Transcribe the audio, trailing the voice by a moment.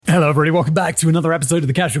Hello everybody, welcome back to another episode of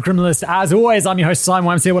The Casual Criminalist. As always, I'm your host Simon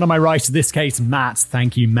Wams here. What am I right? In this case, Matt.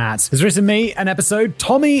 Thank you, Matt. Has written me an episode.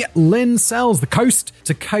 Tommy Lynn Sells, the coast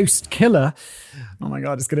to coast killer. Oh my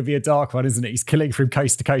God, it's going to be a dark one, isn't it? He's killing from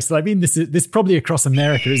coast to coast. I mean, this is probably across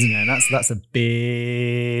America, isn't it? And that's a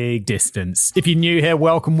big distance. If you're new here,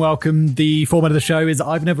 welcome. The format of the show is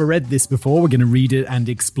I've never read this before. We're going to read it and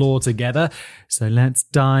explore together. So let's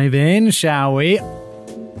dive in, shall we?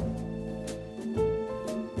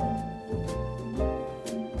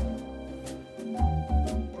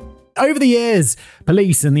 Over the years,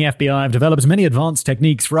 police and the FBI have developed many advanced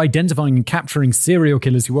techniques for identifying and capturing serial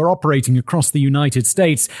killers who are operating across the United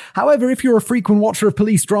States. However, if you're a frequent watcher of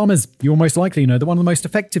police dramas, you'll most likely know that one of the most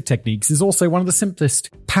effective techniques is also one of the simplest: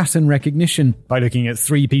 pattern recognition. By looking at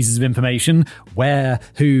three pieces of information, where,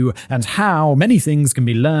 who, and how, many things can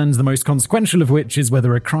be learned, the most consequential of which is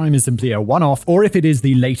whether a crime is simply a one-off or if it is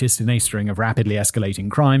the latest in a string of rapidly escalating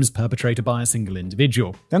crimes perpetrated by a single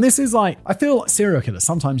individual. And this is like, I feel like serial killers,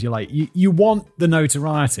 sometimes you're like, you want the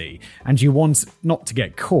notoriety and you want not to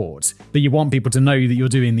get caught, but you want people to know that you're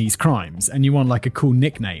doing these crimes, and you want like a cool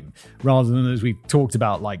nickname rather than, as we've talked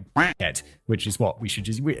about, like head, which is what we should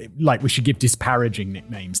we should give disparaging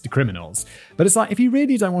nicknames to criminals. But it's like, if you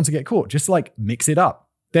really don't want to get caught, just like mix it up.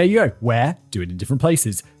 There you go. Where? Do it in different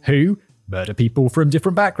places. Who? Murder people from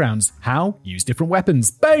different backgrounds. How? Use different weapons.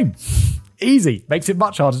 Boom! Easy. Makes it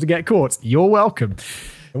much harder to get caught. You're welcome.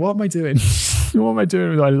 What am I doing? What am I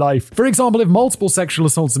doing with my life? For example, if multiple sexual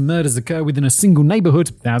assaults and murders occur within a single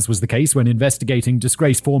neighborhood, as was the case when investigating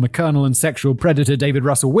disgraced former colonel and sexual predator David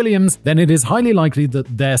Russell Williams, then it is highly likely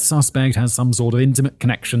that their suspect has some sort of intimate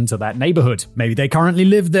connection to that neighborhood. Maybe they currently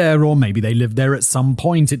live there, or maybe they lived there at some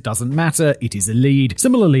point. It doesn't matter. It is a lead.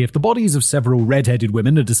 Similarly, if the bodies of several red-headed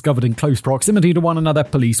women are discovered in close proximity to one another,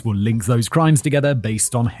 police will link those crimes together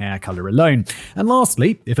based on hair color alone. And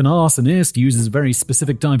lastly, if an arsonist uses a very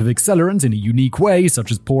specific type of accelerant in a unique way,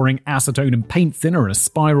 such as pouring acetone and paint thinner in a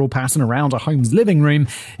spiral pattern around a home's living room,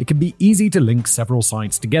 it can be easy to link several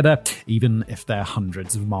sites together, even if they're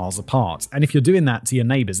hundreds of miles apart. And if you're doing that to your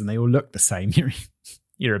neighbors and they all look the same,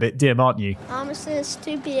 you're a bit dim, aren't you? I'm as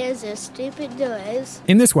stupid as a stupid does.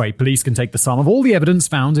 In this way, police can take the sum of all the evidence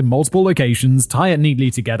found in multiple locations, tie it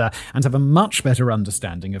neatly together, and have a much better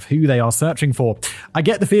understanding of who they are searching for. I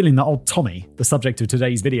get the feeling that old Tommy, the subject of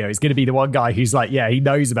today's video, is going to be the one guy who's like, yeah, he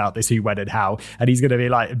knows about this who, when, and how, and he's going to be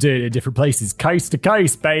like doing it in different places, coast to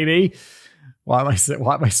coast, baby. Why am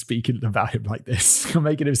I speaking about him like this? I'm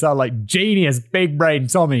making him sound like genius, big brain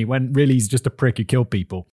Tommy, when really he's just a prick who killed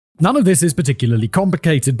people. None of this is particularly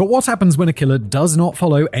complicated, but what happens when a killer does not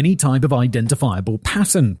follow any type of identifiable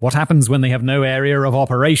pattern? What happens when they have no area of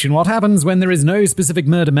operation? What happens when there is no specific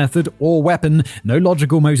murder method or weapon, no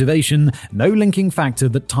logical motivation, no linking factor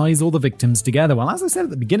that ties all the victims together? Well, as I said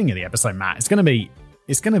at the beginning of the episode, Matt, it's going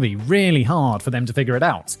to be really hard for them to figure it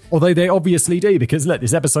out. Although they obviously do, because look,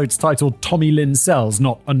 this episode's titled Tommy Lynn Sells,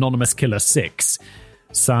 not Anonymous Killer 6.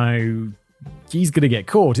 So he's going to get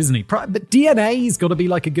caught, isn't he? But DNA's got to be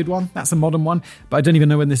like a good one. That's a modern one. But I don't even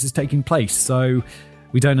know when this is taking place, so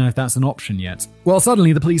we don't know if that's an option yet. Well,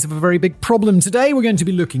 suddenly the police have a very big problem. Today we're going to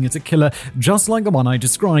be looking at a killer just like the one I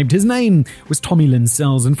described. His name was Tommy Lynn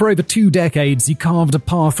Sells, and for over 2 decades he carved a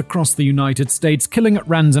path across the United States, killing at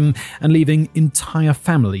random and leaving entire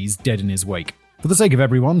families dead in his wake. For the sake of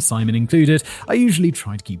everyone, Simon included, I usually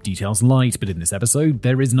try to keep details light, but in this episode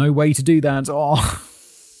there is no way to do that.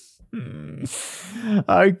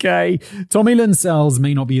 Okay, Tommy Lynn Sells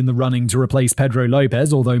may not be in the running to replace Pedro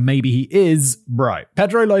Lopez, although maybe he is. Bro,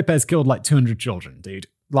 Pedro Lopez killed like 200 children, dude.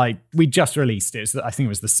 Like, we just released it. I think it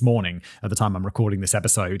was this morning at the time I'm recording this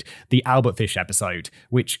episode, the Albert Fish episode,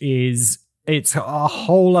 which it's a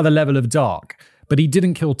whole other level of dark. But he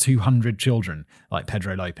didn't kill 200 children like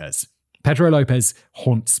Pedro Lopez. Pedro Lopez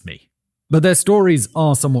haunts me. But their stories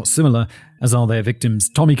are somewhat similar, as are their victims.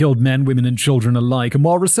 Tommy killed men, women, and children alike, and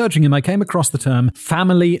while researching him, I came across the term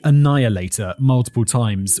family annihilator multiple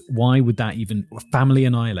times. Why would that even... Family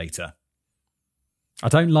annihilator? I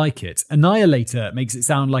don't like it. Annihilator makes it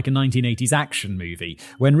sound like a 1980s action movie,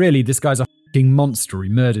 when really this guy's a f***ing monster who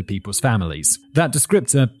murdered people's families. That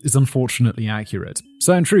descriptor is unfortunately accurate.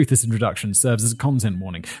 So in truth, this introduction serves as a content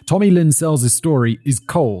warning. Tommy Lynn Sells' story is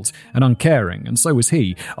cold and uncaring, and so was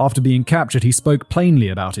he. After being captured, he spoke plainly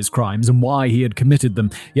about his crimes and why he had committed them,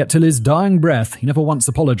 yet till his dying breath, he never once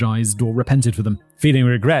apologized or repented for them. Feeling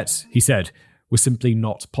regret, he said, was simply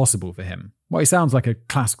not possible for him. Well, he sounds like a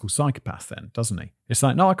classical psychopath then, doesn't he? It's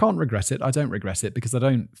like, no, I can't regret it. I don't regret it because I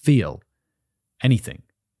don't feel anything,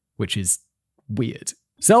 which is weird.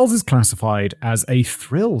 Sells is classified as a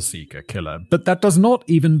thrill-seeker killer, but that does not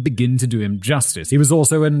even begin to do him justice. He was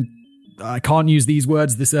also I can't use these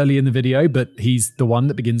words this early in the video, but he's the one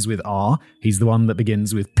that begins with R, he's the one that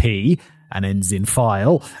begins with P and ends in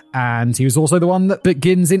file, and he was also the one that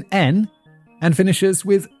begins in N and finishes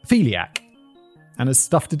with philiac, and has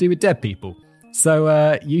stuff to do with dead people. So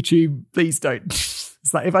YouTube, please don't.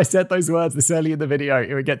 It's like if I said those words this early in the video,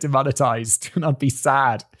 it would get demonetized, and I'd be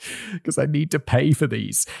sad because I need to pay for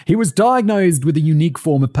these. He was diagnosed with a unique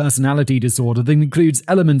form of personality disorder that includes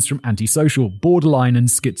elements from antisocial, borderline, and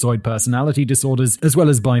schizoid personality disorders, as well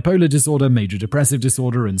as bipolar disorder, major depressive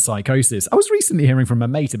disorder, and psychosis. I was recently hearing from a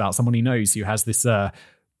mate about someone he knows who has this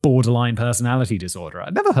borderline personality disorder.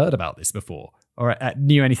 I'd never heard about this before or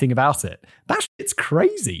knew anything about it. That shit's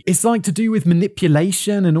crazy. It's like to do with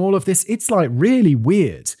manipulation and all of this. It's like really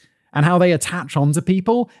weird. And how they attach onto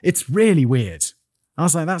people, it's really weird. I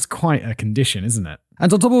was like, that's quite a condition, isn't it?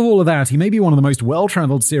 And on top of all of that, he may be one of the most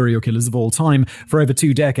well-traveled serial killers of all time. For over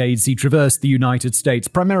 2 decades, he traversed the United States,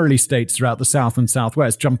 primarily states throughout the South and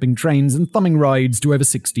Southwest, jumping trains and thumbing rides to over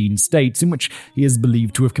 16 states, in which he is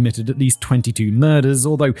believed to have committed at least 22 murders,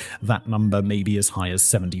 although that number may be as high as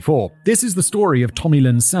 74. This is the story of Tommy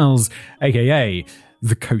Lynn Sells, aka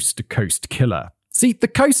the Coast to Coast Killer. See, the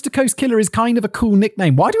Coast to Coast Killer is kind of a cool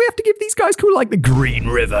nickname. Why do we have to give these guys cool like the Green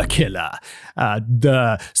River Killer,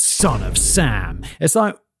 the Son of Sam? It's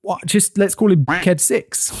like, what? Just let's call him Ked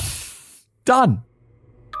 6. Done.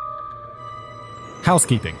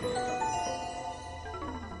 Housekeeping.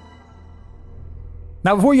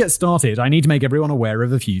 Now, before we get started, I need to make everyone aware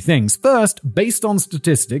of a few things. First, based on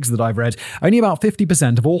statistics that I've read, only about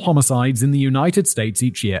 50% of all homicides in the United States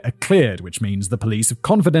each year are cleared, which means the police have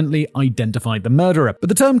confidently identified the murderer. But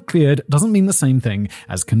the term cleared doesn't mean the same thing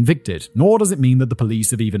as convicted, nor does it mean that the police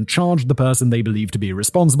have even charged the person they believe to be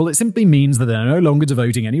responsible. It simply means that they're no longer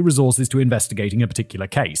devoting any resources to investigating a particular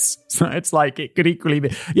case. So it's like it could equally be,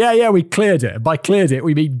 we cleared it. By cleared it,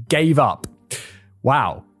 we mean gave up.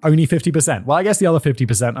 Wow. Only 50%. Well, I guess the other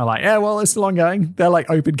 50% are like, it's still ongoing. They're like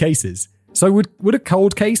open cases. So would a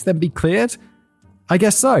cold case then be cleared? I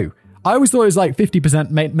guess so. I always thought it was like 50%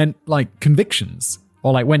 meant like convictions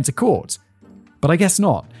or like went to court. But I guess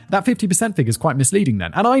not. That 50% figure is quite misleading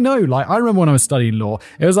then. And I know, like, I remember when I was studying law,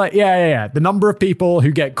 it was like, the number of people who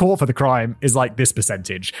get caught for the crime is like this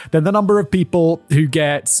percentage. Then the number of people who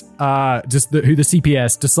get, who the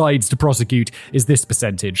CPS decides to prosecute is this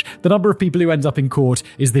percentage. The number of people who end up in court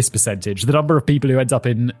is this percentage. The number of people who end up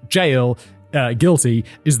in jail, guilty,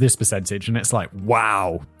 is this percentage. And it's like,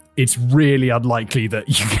 wow, it's really unlikely that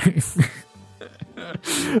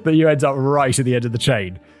that you end up right at the end of the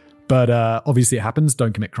chain. But obviously it happens,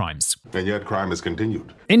 don't commit crimes. And yet crime is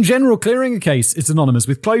continued. In general, clearing a case is synonymous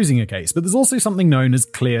with closing a case, but there's also something known as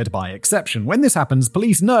cleared by exception. When this happens,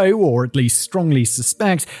 police know, or at least strongly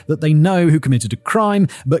suspect, that they know who committed a crime,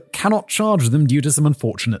 but cannot charge them due to some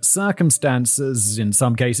unfortunate circumstances. In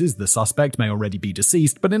some cases, the suspect may already be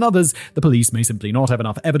deceased, but in others, the police may simply not have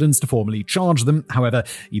enough evidence to formally charge them. However,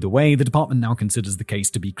 either way, the department now considers the case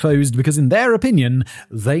to be closed because, in their opinion,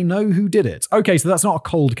 they know who did it. Okay, so that's not a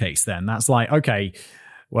cold case then. That's like, okay,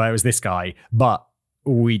 well, it was this guy, but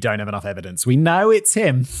we don't have enough evidence. We know it's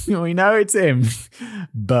him.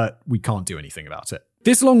 But we can't do anything about it.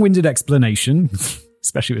 This long-winded explanation,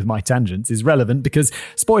 especially with my tangents, is relevant because,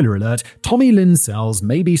 spoiler alert, Tommy Lynn Sells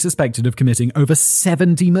may be suspected of committing over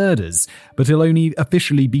 70 murders, but he'll only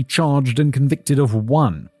officially be charged and convicted of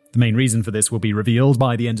 1. The main reason for this will be revealed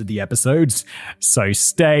by the end of the episode, so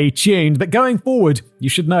stay tuned. But going forward, you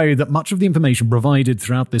should know that much of the information provided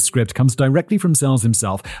throughout this script comes directly from Sells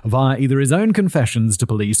himself via either his own confessions to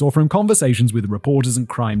police or from conversations with reporters and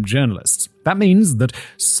crime journalists. That means that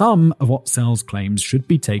some of what Sells claims should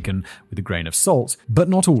be taken with a grain of salt, but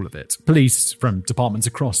not all of it. Police from departments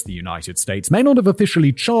across the United States may not have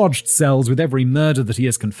officially charged Sells with every murder that he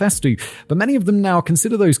has confessed to, but many of them now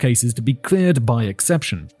consider those cases to be cleared by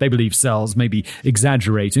exception. They believe Sells may be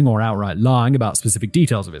exaggerating or outright lying about specific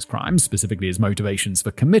details of his crimes, specifically his motivations for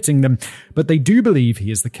committing them, but they do believe he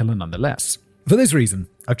is the killer nonetheless. For this reason,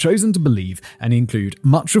 I've chosen to believe and include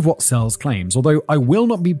much of what Sells claims, although I will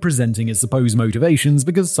not be presenting his supposed motivations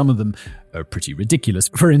because some of them are pretty ridiculous.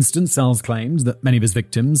 For instance, Sells claims that many of his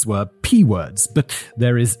victims were P-words, but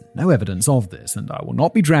there is no evidence of this, and I will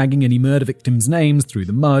not be dragging any murder victims' names through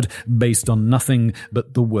the mud based on nothing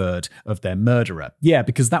but the word of their murderer. Yeah,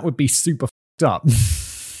 because that would be super f***ed up.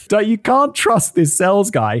 You can't trust this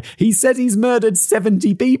Sells guy. He says he's murdered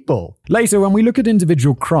 70 people. Later, when we look at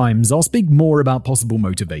individual crimes, I'll speak more about possible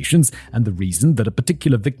motivations and the reason that a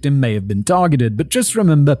particular victim may have been targeted, but just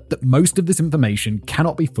remember that most of this information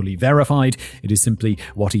cannot be fully verified. It is simply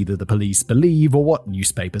what either the police believe or what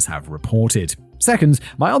newspapers have reported. Second,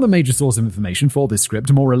 my other major source of information for this script,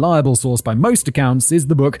 a more reliable source by most accounts, is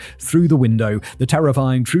the book Through the Window, the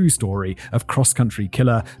terrifying true story of cross-country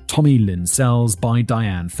killer Tommy Lynn Sells by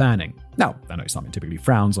Diane Fanning. Now, I know Simon typically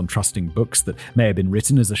frowns on trusting books that may have been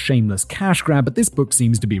written as a shameless cash grab, but this book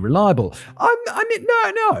seems to be reliable.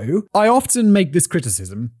 No. I often make this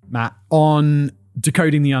criticism, Matt, on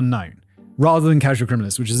Decoding the Unknown, rather than Casual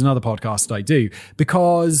Criminalist, which is another podcast I do,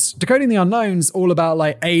 because Decoding the Unknown's all about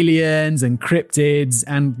like aliens and cryptids,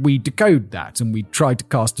 and we decode that and we try to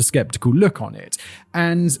cast a skeptical look on it.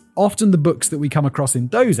 And often the books that we come across in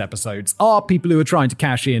those episodes are people who are trying to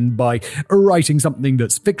cash in by writing something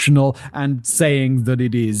that's fictional and saying that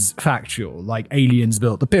it is factual, like aliens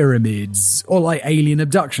built the pyramids or like alien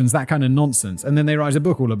abductions, that kind of nonsense. And then they write a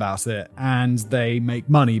book all about it and they make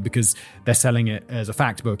money because they're selling it as a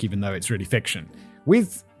fact book, even though it's really fiction.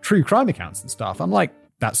 With true crime accounts and stuff, I'm like,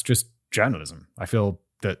 that's just journalism. I feel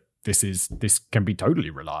that this can be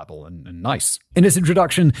totally reliable and nice. In its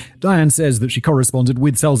introduction, Diane says that she corresponded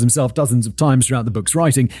with Sells himself dozens of times throughout the book's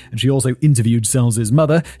writing, and she also interviewed Sells'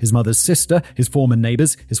 mother, his mother's sister, his former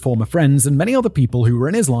neighbors, his former friends, and many other people who were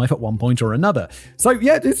in his life at one point or another. So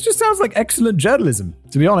yeah, it just sounds like excellent journalism,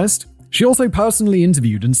 to be honest. She also personally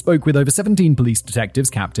interviewed and spoke with over 17 police detectives,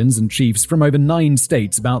 captains, and chiefs from over 9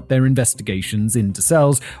 states about their investigations into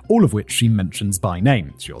Sells, all of which she mentions by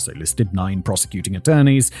name. She also listed 9 prosecuting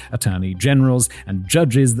attorneys, attorney generals, and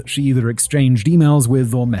judges that she either exchanged emails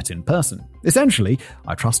with or met in person. Essentially,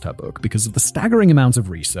 I trust her book because of the staggering amount of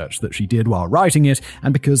research that she did while writing it,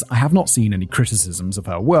 and because I have not seen any criticisms of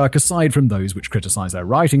her work aside from those which criticize her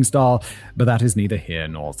writing style, but that is neither here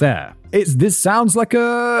nor there. This sounds like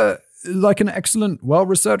an excellent,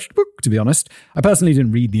 well-researched book, to be honest. I personally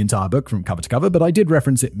didn't read the entire book from cover to cover, but I did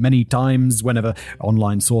reference it many times whenever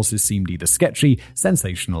online sources seemed either sketchy,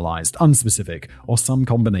 sensationalized, unspecific, or some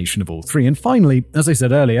combination of all three. And finally, as I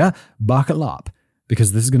said earlier, buckle up,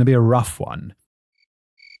 because this is going to be a rough one.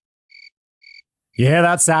 You hear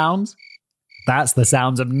that sound? That's the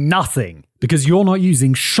sound of nothing, because you're not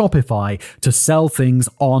using Shopify to sell things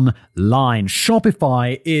online.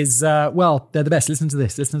 Shopify is, they're the best. Listen to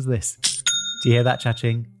this. Do you hear that,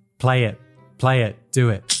 cha-ching? Play it, do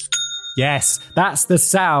it. Yes, that's the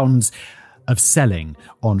sound of selling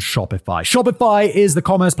on Shopify. Shopify is the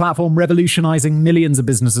commerce platform revolutionizing millions of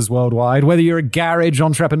businesses worldwide. Whether you're a garage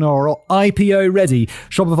entrepreneur or IPO ready,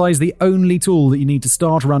 Shopify is the only tool that you need to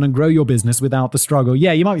start, run, and grow your business without the struggle.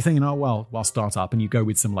 Yeah, you might be thinking, I'll start up, and you go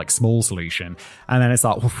with some like small solution. And then it's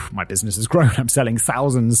like, my business has grown. I'm selling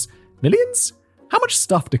thousands, millions? How much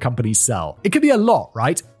stuff do companies sell? It could be a lot,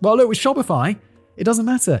 right? Well, look, with Shopify, it doesn't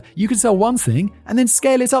matter. You can sell one thing and then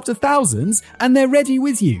scale it up to thousands, and they're ready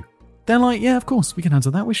with you. They're like, yeah, of course, we can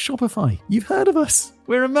handle that with Shopify. You've heard of us.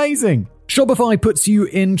 We're amazing. Shopify puts you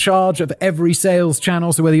in charge of every sales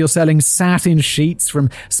channel, so whether you're selling satin sheets from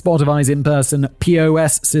Spotify's in-person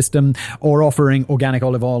POS system or offering organic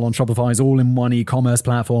olive oil on Shopify's all-in-one e-commerce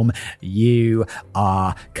platform, you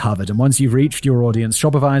are covered. And once you've reached your audience,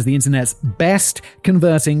 Shopify is the internet's best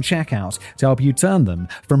converting checkout to help you turn them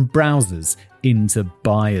from browsers into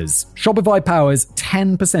buyers. Shopify powers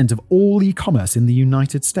 10% of all e-commerce in the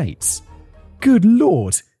United States. Good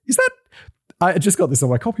Lord. Is that... I just got this on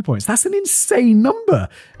my copy points. That's an insane number.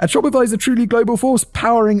 And Shopify is a truly global force,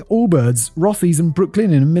 powering Allbirds, Rothy's, and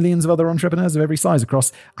Brooklyn, and millions of other entrepreneurs of every size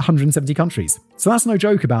across 170 countries. So that's no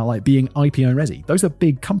joke about like being IPO ready. Those are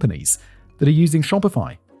big companies that are using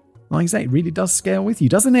Shopify. Like I say, it really does scale with you,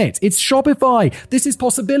 doesn't it? It's Shopify. This is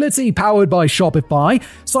possibility, powered by Shopify.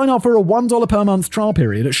 Sign up for a $1 per month trial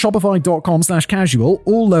period at shopify.com/casual,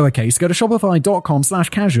 all lowercase. Go to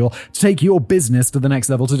shopify.com/casual to take your business to the next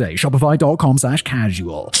level today.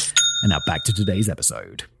 Shopify.com/casual. And now back to today's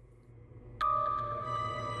episode.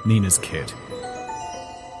 Nina's kid.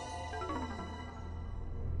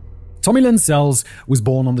 Tommy Lynn Sells was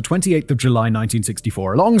born on the 28th of July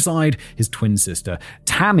 1964 alongside his twin sister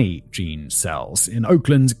Tammy Jean Sells in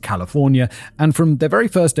Oakland, California, and from their very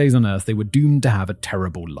first days on Earth they were doomed to have a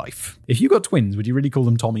terrible life. If you got twins, would you really call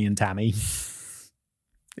them Tommy and Tammy?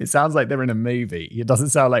 It sounds like they're in a movie. It doesn't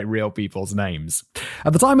sound like real people's names.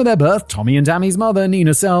 At the time of their birth, Tommy and Tammy's mother,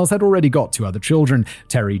 Nina Sells, had already got 2 other children,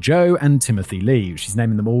 Terry Joe and Timothy Lee. She's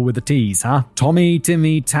naming them all with the T's, huh? Tommy,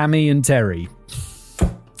 Timmy, Tammy, and Terry.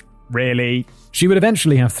 Really? She would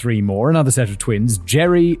eventually have 3 more, another set of twins,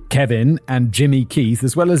 Jerry, Kevin, and Jimmy Keith,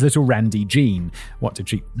 as well as little Randy Jean. What, did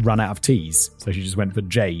she run out of T's? So she just went for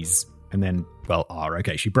J's. And then, well, R.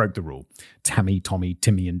 Okay, she broke the rule. Tammy, Tommy,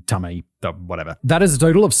 Timmy, and Tummy, whatever. That is a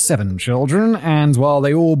total of 7 children, and while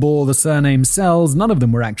they all bore the surname Sells, none of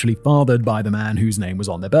them were actually fathered by the man whose name was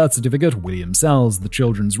on their birth certificate, William Sells. The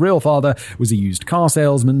children's real father was a used car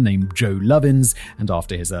salesman named Joe Lovins, and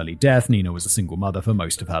after his early death, Nina was a single mother for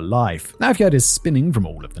most of her life. Now, if you heard spinning from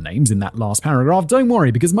all of the names in that last paragraph, don't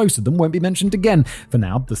worry, because most of them won't be mentioned again. For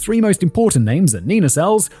now, the 3 most important names are Nina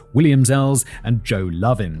Sells, William Sells, and Joe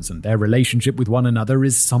Lovins, and their relationship with one another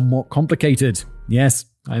is somewhat complicated. Yes,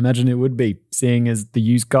 I imagine it would be, seeing as the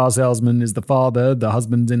used car salesman is the father, the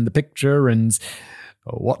husband's in the picture, and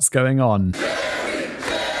what's going on?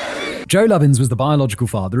 Joe Lovins was the biological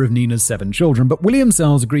father of Nina's 7 children, but William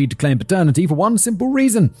Sells agreed to claim paternity for one simple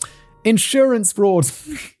reason. Insurance fraud.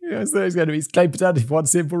 He's going to claim paternity for one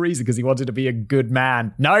simple reason, because he wanted to be a good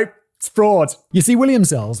man. Nope. It's fraud. You see, William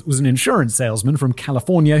Sells was an insurance salesman from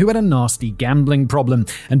California who had a nasty gambling problem,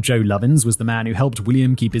 and Joe Lovins was the man who helped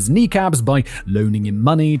William keep his kneecaps by loaning him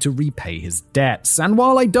money to repay his debts. And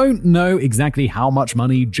while I don't know exactly how much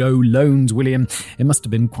money Joe loaned William, it must have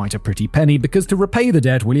been quite a pretty penny, because to repay the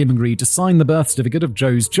debt, William agreed to sign the birth certificate of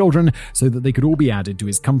Joe's children so that they could all be added to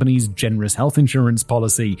his company's generous health insurance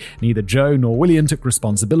policy. Neither Joe nor William took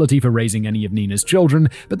responsibility for raising any of Nina's children,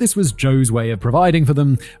 but this was Joe's way of providing for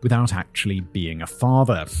them without actually being a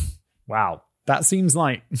father. Wow, that seems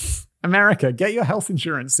like America, get your health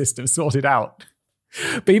insurance system sorted out.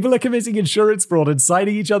 People are committing insurance fraud and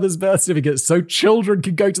signing each other's birth certificates so children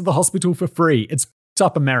can go to the hospital for free. It's f***ed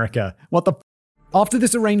up, America. What the f***? After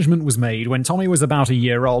this arrangement was made, when Tommy was about a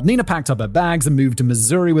year old, Nina packed up her bags and moved to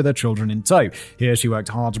Missouri with her children in tow. Here she worked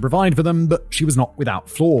hard to provide for them, but she was not without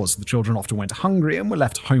flaws. The children often went hungry and were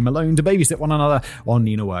left home alone to babysit one another, while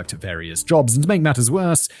Nina worked at various jobs. And to make matters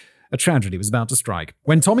worse, a tragedy was about to strike.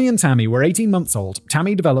 When Tommy and Tammy were 18 months old,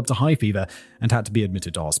 Tammy developed a high fever and had to be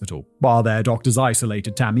admitted to hospital. While their doctors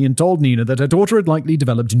isolated Tammy and told Nina that her daughter had likely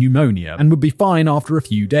developed pneumonia and would be fine after a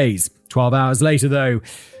few days. 12 hours later, though,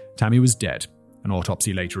 Tammy was dead. An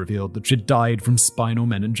autopsy later revealed that she'd died from spinal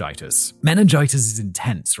meningitis. Meningitis is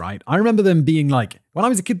intense, right? I remember them being like, when I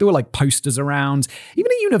was a kid, there were like posters around,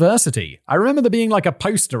 even at university. I remember there being like a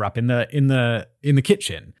poster up in the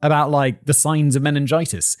kitchen about like the signs of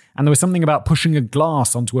meningitis. And there was something about pushing a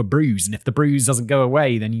glass onto a bruise. And if the bruise doesn't go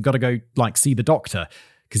away, then you got to go like see the doctor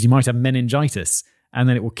because you might have meningitis and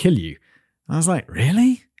then it will kill you. And I was like,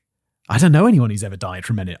 really? I don't know anyone who's ever died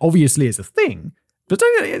from meningitis. Obviously it's a thing. But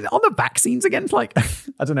on the vaccines again, like,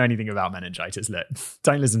 I don't know anything about meningitis.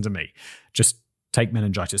 Don't listen to me. Just take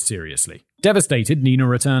meningitis seriously. Devastated, Nina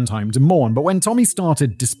returned home to mourn, but when Tommy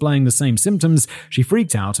started displaying the same symptoms, she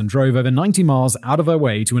freaked out and drove over 90 miles out of her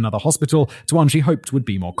way to another hospital, to one she hoped would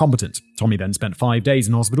be more competent. Tommy then spent 5 days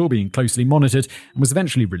in hospital being closely monitored and was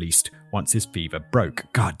eventually released once his fever broke.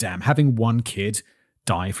 God damn, having one kid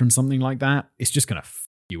die from something like that, it's just going to f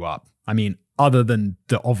you up. I mean, other than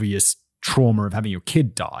the obvious trauma of having your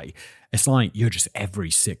kid die, it's like you're just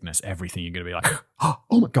every sickness, everything, you're going to be like,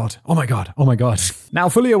 oh my God, oh my God, oh my God. Now,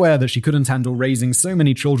 fully aware that she couldn't handle raising so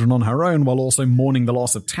many children on her own while also mourning the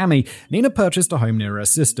loss of Tammy, Nina purchased a home near her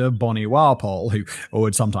sister, Bonnie Walpole, who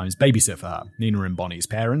would sometimes babysit for her. Nina and Bonnie's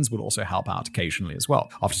parents would also help out occasionally as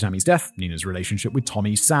well. After Tammy's death, Nina's relationship with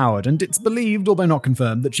Tommy soured, and it's believed, although not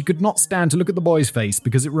confirmed, that she could not stand to look at the boy's face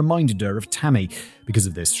because it reminded her of Tammy. Because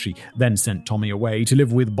of this, she then sent Tommy away to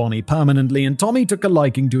live with Bonnie permanently, and Tommy took a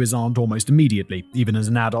liking to his aunt almost immediately. Even as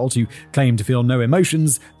an adult who claimed to feel no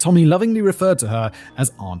emotions, Tommy lovingly referred to her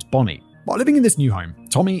as Aunt Bonnie. While living in this new home,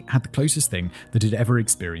 Tommy had the closest thing that he'd ever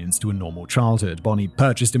experienced to a normal childhood. Bonnie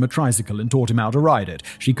purchased him a tricycle and taught him how to ride it.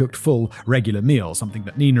 She cooked full, regular meals, something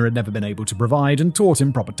that Nina had never been able to provide, and taught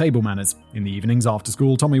him proper table manners. In the evenings after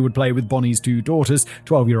school, Tommy would play with Bonnie's 2 daughters,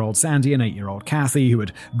 12-year-old Sandy and 8-year-old Kathy, who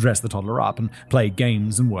would dress the toddler up and play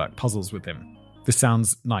games and work puzzles with him. This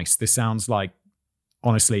sounds nice. This sounds like,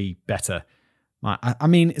 honestly, better. I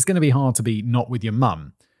mean, it's going to be hard to be not with your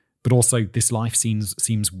mum, but also this life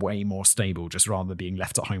seems way more stable, just rather than being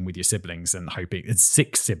left at home with your siblings and hoping it's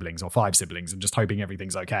 6 siblings or 5 siblings and just hoping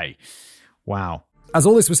everything's okay. Wow. As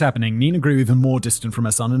all this was happening, Nina grew even more distant from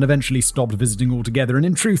her son and eventually stopped visiting altogether, and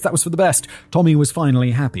in truth, that was for the best. Tommy was finally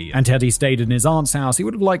happy, and had he stayed in his aunt's house, he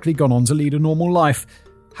would have likely gone on to lead a normal life.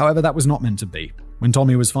 However, that was not meant to be. When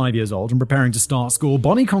Tommy was 5 years old and preparing to start school,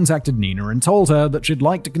 Bonnie contacted Nina and told her that she'd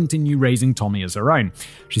like to continue raising Tommy as her own.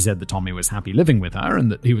 She said that Tommy was happy living with her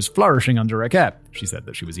and that he was flourishing under her care. She said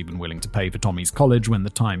that she was even willing to pay for Tommy's college when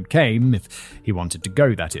the time came, if he wanted to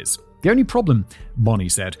go, that is. The only problem, Bonnie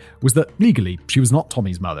said, was that legally she was not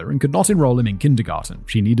Tommy's mother and could not enroll him in kindergarten.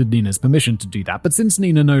 She needed Nina's permission to do that, but since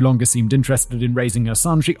Nina no longer seemed interested in raising her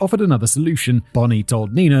son, she offered another solution. Bonnie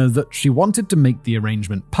told Nina that she wanted to make the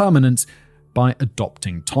arrangement permanent by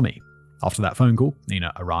adopting Tommy. After that phone call,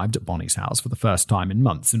 Nina arrived at Bonnie's house for the first time in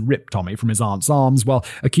months and ripped Tommy from his aunt's arms while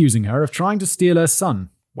accusing her of trying to steal her son.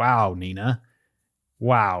 Wow, Nina.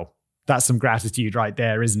 Wow. That's some gratitude right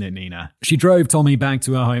there, isn't it, Nina? She drove Tommy back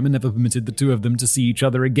to her home and never permitted the two of them to see each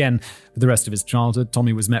other again. For the rest of his childhood,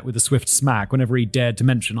 Tommy was met with a swift smack whenever he dared to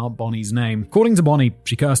mention Aunt Bonnie's name. According to Bonnie,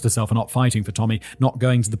 she cursed herself for not fighting for Tommy, not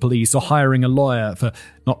going to the police, or hiring a lawyer for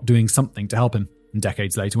not doing something to help him. And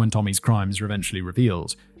decades later, when Tommy's crimes were eventually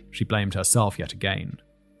revealed, she blamed herself yet again.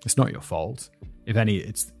 It's not your fault. If any,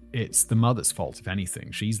 it's the mother's fault, if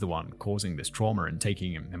anything. She's the one causing this trauma and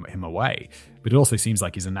taking him away. But it also seems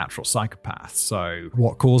like he's a natural psychopath. So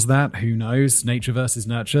what caused that? Who knows? Nature versus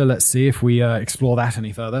nurture. Let's see if we explore that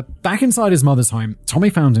any further. Back inside his mother's home, Tommy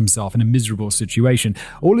found himself in a miserable situation.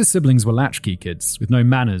 All his siblings were latchkey kids with no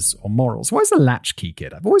manners or morals. What is a latchkey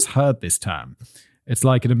kid? I've always heard this term. It's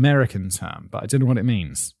like an American term, but I don't know what it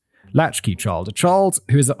means. Latchkey child, a child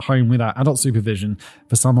who is at home without adult supervision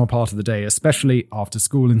for some or part of the day, especially after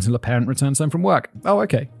school until a parent returns home from work. Oh,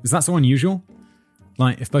 okay. Is that so unusual?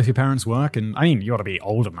 Like, if both your parents work, and I mean, you ought to be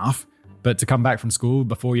old enough, but to come back from school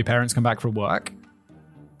before your parents come back from work?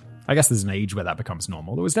 I guess there's an age where that becomes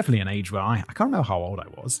normal. There was definitely an age where I can't remember how old I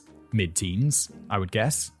was. Mid-teens, I would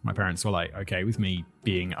guess. My parents were like, okay with me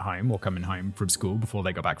being at home or coming home from school before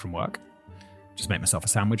they got back from work. Just make myself a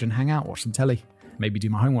sandwich and hang out, watch some telly. Maybe do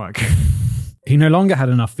my homework. He no longer had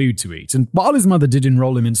enough food to eat, and while his mother did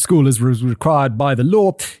enroll him in school as was required by the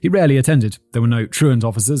law, he rarely attended. There were no truant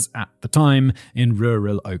officers at the time in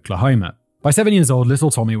rural Oklahoma. By 7 years old, little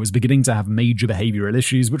Tommy was beginning to have major behavioral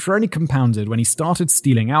issues, which were only compounded when he started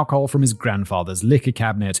stealing alcohol from his grandfather's liquor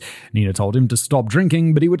cabinet. Nina told him to stop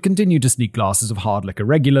drinking, but he would continue to sneak glasses of hard liquor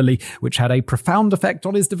regularly, which had a profound effect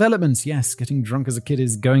on his development. Yes, getting drunk as a kid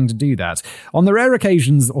is going to do that. On the rare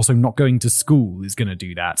occasions, also not going to school is going to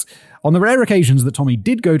do that. On the rare occasions that Tommy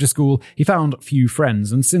did go to school, he found few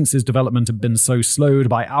friends, and since his development had been so slowed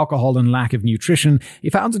by alcohol and lack of nutrition, he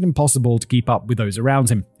found it impossible to keep up with those around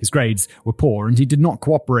him. His grades were poor, and he did not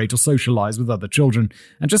cooperate or socialize with other children.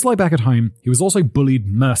 And just like back at home, he was also bullied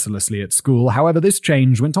mercilessly at school. However, this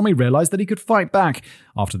changed when Tommy realized that he could fight back.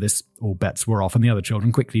 After this, all bets were off, and the other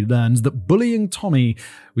children quickly learned that bullying Tommy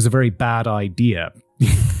was a very bad idea.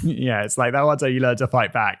 Yeah, it's like that one time you learn to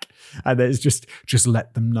fight back, and it's just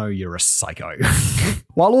let them know you're a psycho.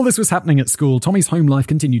 While all this was happening at school, Tommy's home life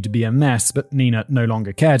continued to be a mess, but Nina no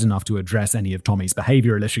longer cared enough to address any of Tommy's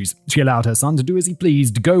behavioral issues. She allowed her son to do as he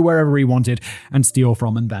pleased, go wherever he wanted, and steal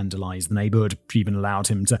from and vandalize the neighborhood. She even allowed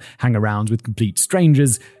him to hang around with complete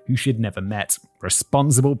strangers who she'd never met.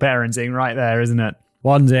 Responsible parenting right there, isn't it?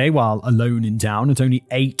 One day, while alone in town at only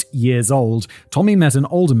 8 years old, Tommy met an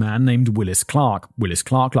older man named Willis Clark. Willis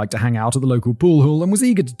Clark liked to hang out at the local pool hall and was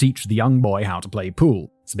eager to teach the young boy how to play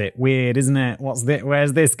pool. It's a bit weird, isn't it?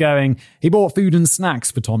 Where's this going? He bought food and snacks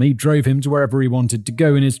for Tommy, drove him to wherever he wanted to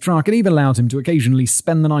go in his truck, and even allowed him to occasionally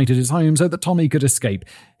spend the night at his home so that Tommy could escape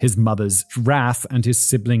his mother's wrath and his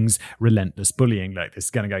siblings' relentless bullying. Look, this is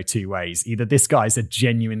going to go two ways. Either this guy's a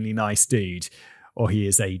genuinely nice dude, or he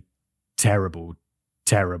is a terrible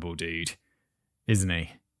dude, isn't he?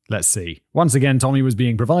 Let's see. Once again, Tommy was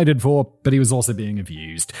being provided for, but he was also being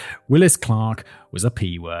abused. Willis Clark was a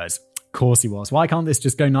P-word. Of course he was. Why can't this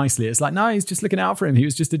just go nicely? It's like, no, he's just looking out for him. He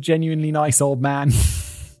was just a genuinely nice old man.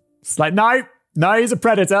 It's like, no, he's a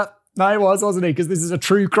predator. No, he wasn't he? Because this is a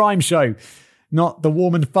true crime show. Not the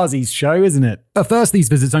Warm and Fuzzies show, isn't it? At first, these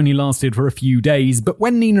visits only lasted for a few days, but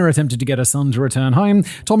when Nina attempted to get her son to return home,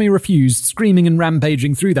 Tommy refused, screaming and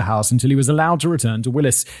rampaging through the house until he was allowed to return to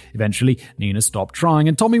Willis. Eventually, Nina stopped trying,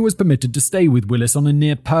 and Tommy was permitted to stay with Willis on a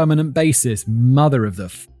near-permanent basis. Mother of the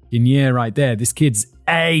f***ing year right there. This kid's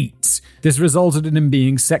 8. This resulted in him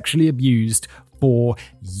being sexually abused for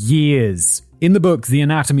years. In the book, The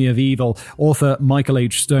Anatomy of Evil, author Michael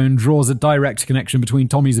H. Stone draws a direct connection between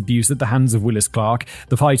Tommy's abuse at the hands of Willis Clark,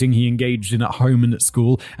 the fighting he engaged in at home and at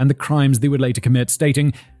school, and the crimes they would later commit,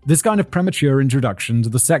 stating, This kind of premature introduction to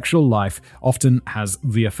the sexual life often has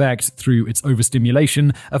the effect, through its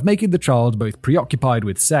overstimulation, of making the child both preoccupied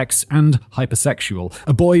with sex and hypersexual.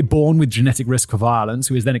 A boy born with genetic risk for violence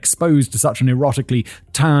who is then exposed to such an erotically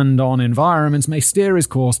turned-on environment may steer his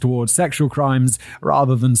course towards sexual crimes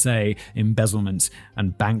rather than, say, embezzlement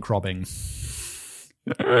and bank robbing.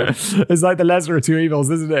 It's like the lesser of two evils,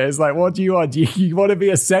 isn't it? It's like, what do you want? Do you want to be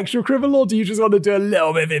a sexual criminal, or do you just want to do a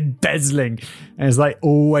little bit of embezzling? And it's like,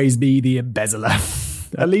 always be the embezzler.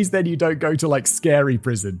 At least then you don't go to like scary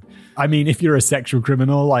prison. I mean, if you're a sexual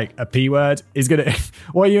criminal, like a P word is gonna,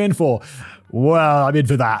 what are you in for? Well, I'm in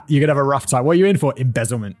for that. You're gonna have a rough time. What are you in for?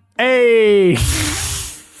 Embezzlement. Hey!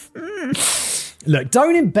 Look,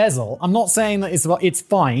 don't embezzle. I'm not saying that it's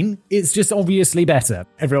fine. It's just obviously better.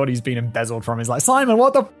 Everyone who's been embezzled from is like, Simon,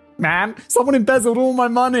 what the man? Someone embezzled all my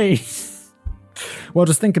money. Well,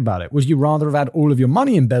 just think about it. Would you rather have had all of your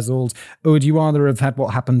money embezzled, or would you rather have had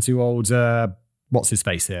what happened to old, what's his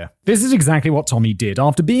face here? This is exactly what Tommy did.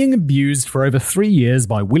 After being abused for over 3 years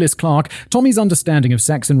by Willis Clark, Tommy's understanding of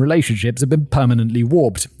sex and relationships had been permanently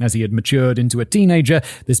warped. As he had matured into a teenager,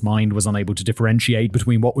 this mind was unable to differentiate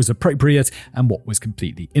between what was appropriate and what was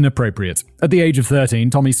completely inappropriate. At the age of 13,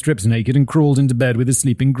 Tommy stripped naked and crawled into bed with his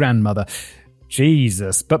sleeping grandmother.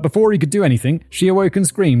 Jesus. But before he could do anything, she awoke and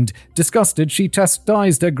screamed. Disgusted, she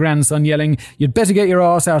chastised her grandson, yelling, "You'd better get your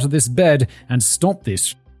ass out of this bed and stop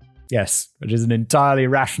this." Yes, which is an entirely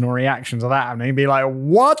rational reaction to that happening. Be like,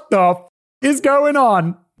 what the is going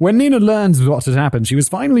on? When Nina learned what had happened, she was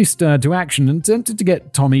finally stirred to action and attempted to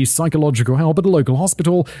get Tommy psychological help at a local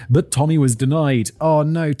hospital, but Tommy was denied. Oh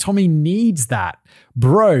no, Tommy needs that.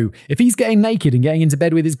 Bro, if he's getting naked and getting into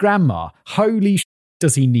bed with his grandma, holy shit,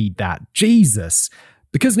 does he need that? Jesus.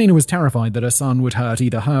 Because Nina was terrified that her son would hurt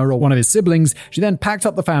either her or one of his siblings, she then packed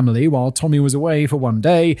up the family while Tommy was away for one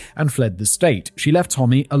day and fled the state. She left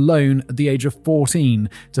Tommy alone at the age of 14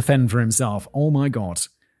 to fend for himself. Oh my God.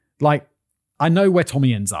 Like, I know where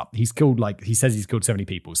Tommy ends up. He says he's killed 70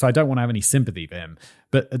 people, so I don't want to have any sympathy for him.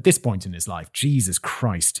 But at this point in his life, Jesus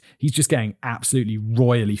Christ, he's just getting absolutely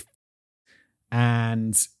royally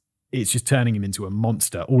and it's just turning him into a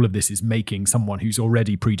monster. All of this is making someone who's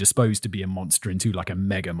already predisposed to be a monster into like a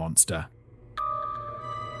mega monster.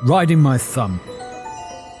 Riding my thumb.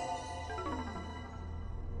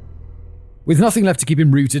 With nothing left to keep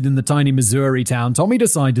him rooted in the tiny Missouri town, Tommy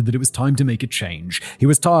decided that it was time to make a change. He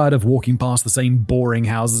was tired of walking past the same boring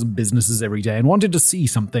houses and businesses every day and wanted to see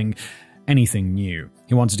anything new.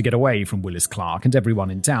 He wanted to get away from Willis Clark and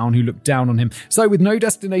everyone in town who looked down on him. So with no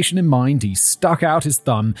destination in mind, he stuck out his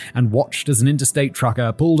thumb and watched as an interstate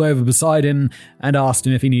trucker pulled over beside him and asked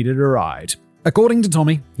him if he needed a ride. According to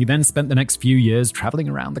Tommy, he then spent the next few years traveling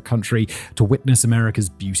around the country to witness America's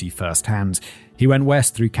beauty firsthand. He went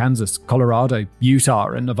west through Kansas, Colorado, Utah,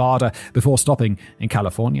 and Nevada before stopping in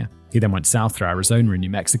California. He then went south through Arizona and New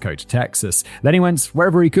Mexico to Texas. Then he went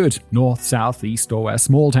wherever he could, north, south, east, or west,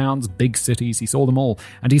 small towns, big cities, he saw them all.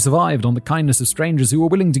 And he survived on the kindness of strangers who were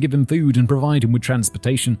willing to give him food and provide him with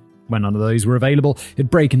transportation. When none of those were available,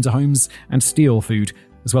 he'd break into homes and steal food,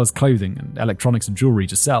 as well as clothing and electronics and jewelry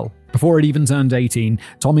to sell. Before it even turned 18,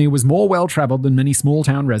 Tommy was more well-traveled than many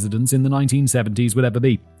small-town residents in the 1970s would ever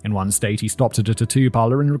be. In one state, he stopped at a tattoo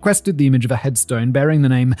parlor and requested the image of a headstone bearing the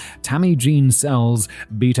name Tammy Jean Sells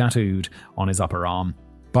be tattooed on his upper arm.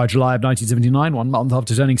 By July of 1979, 1 month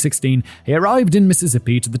after turning 16, he arrived in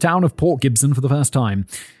Mississippi to the town of Port Gibson for the first time,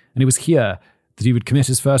 and it was here that he would commit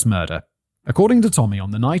his first murder. According to Tommy, on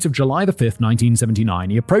the night of July the 5th, 1979,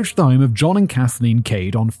 he approached the home of John and Kathleen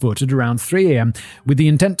Cade on foot at around 3 a.m. with the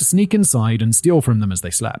intent to sneak inside and steal from them as they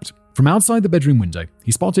slept. From outside the bedroom window,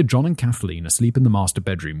 he spotted John and Kathleen asleep in the master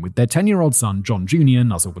bedroom with their 10-year-old son, John Jr.,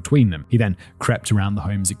 nuzzled between them. He then crept around the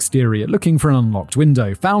home's exterior looking for an unlocked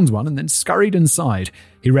window, found one, and then scurried inside.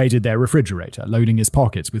 He raided their refrigerator, loading his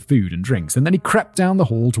pockets with food and drinks, and then he crept down the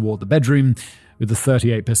hall toward the bedroom with the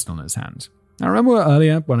 .38 pistol in his hand. Now, remember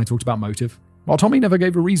earlier when I talked about motive? Well, Tommy never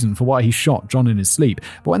gave a reason for why he shot John in his sleep,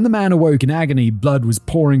 but when the man awoke in agony, blood was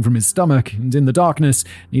pouring from his stomach, and in the darkness,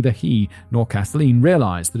 neither he nor Kathleen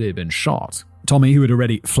realized that he had been shot. Tommy, who had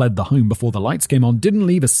already fled the home before the lights came on, didn't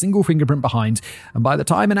leave a single fingerprint behind, and by the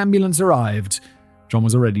time an ambulance arrived, John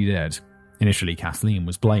was already dead. Initially, Kathleen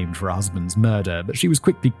was blamed for her husband's murder, but she was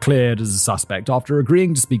quickly cleared as a suspect after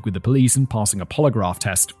agreeing to speak with the police and passing a polygraph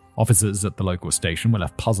test. Officers at the local station were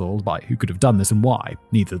left puzzled by who could have done this and why.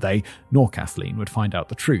 Neither they nor Kathleen would find out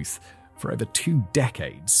the truth for over 2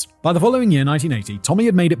 decades. By the following year, 1980, Tommy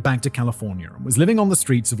had made it back to California and was living on the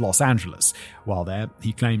streets of Los Angeles. While there,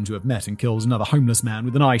 he claimed to have met and killed another homeless man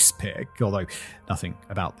with an ice pick, although nothing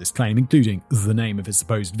about this claim, including the name of his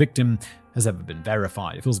supposed victim, has ever been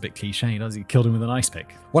verified. It feels a bit cliche, does he? Killed him with an ice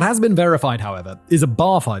pick. What has been verified, however, is a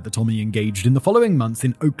bar fight that Tommy engaged in the following month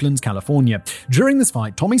in Oakland, California. During this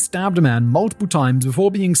fight, Tommy stabbed a man multiple times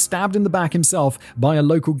before being stabbed in the back himself by a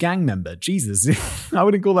local gang member. Jesus, I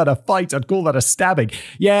wouldn't call that a fight, I'd call that a stabbing.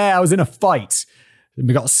 Yeah, I was in a fight.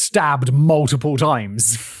 We got stabbed multiple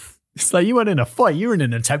times. It's like you weren't in a fight, you were in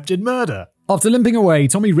an attempted murder. After limping away,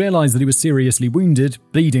 Tommy realized that he was seriously wounded,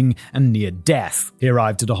 bleeding, and near death. He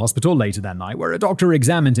arrived at a hospital later that night where a doctor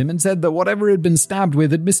examined him and said that whatever he had been stabbed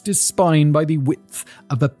with had missed his spine by the width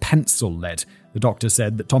of a pencil lead. The doctor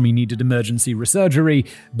said that Tommy needed emergency surgery,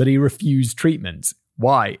 but he refused treatment.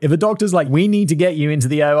 Why? If a doctor's like, we need to get you into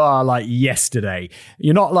the OR like yesterday,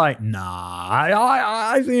 you're not like, nah,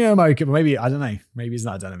 I think I'm okay. But maybe, I don't know, maybe it's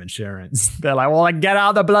not, I don't have insurance. They're like, well, get out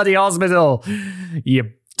of the bloody hospital,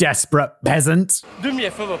 you desperate peasant. Do me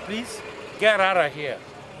a favor, please. Get out of here.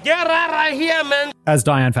 Get out of here, man! As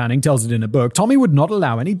Diane Fanning tells it in a book, Tommy would not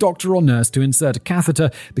allow any doctor or nurse to insert a catheter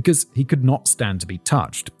because he could not stand to be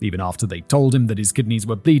touched. Even after they told him that his kidneys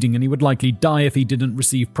were bleeding and he would likely die if he didn't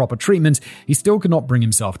receive proper treatment, he still could not bring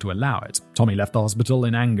himself to allow it. Tommy left the hospital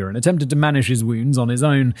in anger and attempted to manage his wounds on his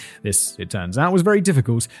own. This, it turns out, was very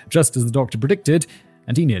difficult, just as the doctor predicted,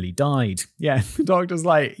 and he nearly died. Yeah, the doctor's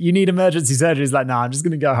like, you need emergency surgery. He's like, nah, I'm just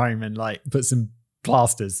going to go home and put some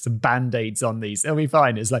plasters, some band-aids on these. It'll be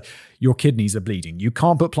fine. It's like, your kidneys are bleeding. You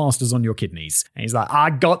can't put plasters on your kidneys. And he's like,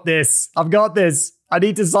 I got this. I've got this. I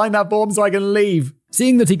need to sign that form so I can leave.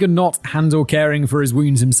 Seeing that he could not handle caring for his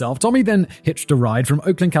wounds himself, Tommy then hitched a ride from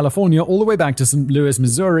Oakland, California, all the way back to St. Louis,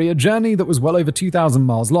 Missouri, a journey that was well over 2,000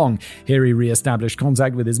 miles long. Here he re-established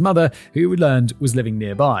contact with his mother, who we learned was living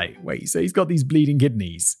nearby. Wait, so he's got these bleeding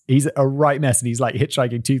kidneys. He's a right mess, and he's like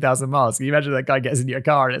hitchhiking 2,000 miles. Can you imagine that guy gets in your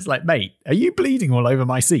car and it's like, mate, are you bleeding all over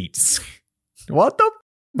my seats? What the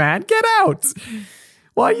man? Get out!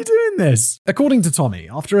 Why are you doing this? According to Tommy,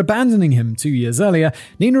 after abandoning him 2 years earlier,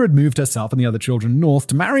 Nina had moved herself and the other children north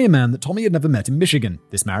to marry a man that Tommy had never met in Michigan.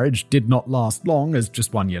 This marriage did not last long, as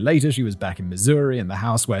just 1 year later she was back in Missouri in the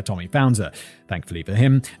house where Tommy found her. Thankfully for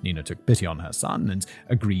him, Nina took pity on her son and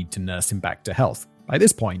agreed to nurse him back to health. By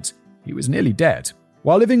this point, he was nearly dead.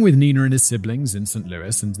 While living with Nina and his siblings in St.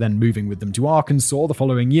 Louis and then moving with them to Arkansas the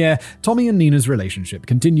following year, Tommy and Nina's relationship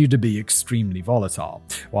continued to be extremely volatile.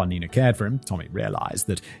 While Nina cared for him, Tommy realized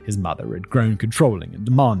that his mother had grown controlling and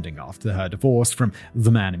demanding after her divorce from the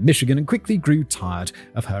man in Michigan and quickly grew tired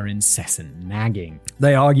of her incessant nagging.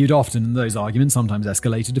 They argued often, and those arguments sometimes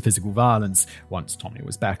escalated to physical violence. Once Tommy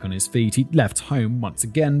was back on his feet, he left home once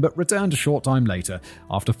again, but returned a short time later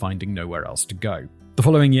after finding nowhere else to go. The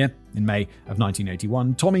following year, in May of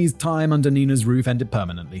 1981, Tommy's time under Nina's roof ended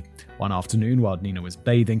permanently. One afternoon, while Nina was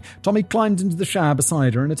bathing, Tommy climbed into the shower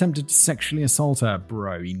beside her and attempted to sexually assault her.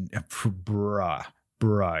 Bro,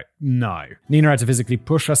 no. Nina had to physically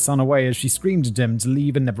push her son away as she screamed at him to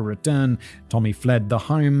leave and never return. Tommy fled the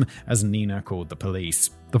home as Nina called the police.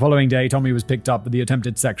 The following day, Tommy was picked up for the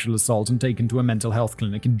attempted sexual assault and taken to a mental health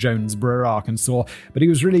clinic in Jonesboro, Arkansas, but he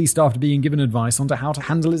was released after being given advice on how to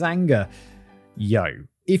handle his anger. Yo,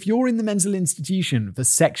 if you're in the mental institution for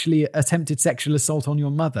attempted sexual assault on your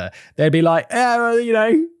mother, they'd be like,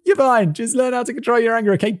 you're fine. Just learn how to control your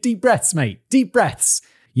anger, okay? Deep breaths, mate. Deep breaths.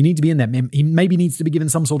 You need to be in there. He maybe needs to be given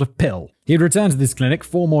some sort of pill. He had returned to this clinic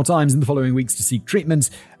 4 more times in the following weeks to seek treatment,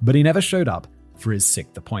 but he never showed up for his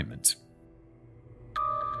 6th appointment.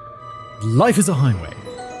 Life is a highway.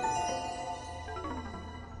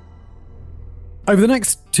 Over the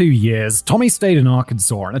next 2 years, Tommy stayed in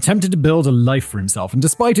Arkansas and attempted to build a life for himself, and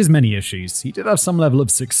despite his many issues, he did have some level of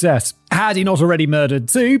success. Had he not already murdered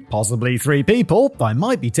 2, possibly 3 people, I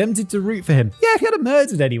might be tempted to root for him. Yeah, if he hadn't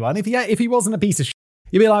murdered anyone, if he wasn't a piece of shit,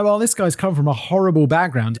 you'd be like, well, this guy's come from a horrible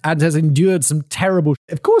background and has endured some terrible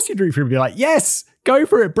shit. Of course you'd root for him and be like, yes, go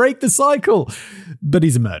for it, break the cycle. But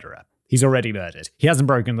he's a murderer. He's already murdered. He hasn't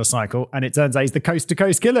broken the cycle, and it turns out he's the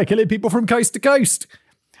coast-to-coast killer, killing people from coast to coast.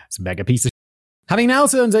 It's a mega piece of. Having now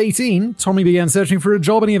turned 18, Tommy began searching for a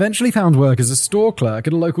job and he eventually found work as a store clerk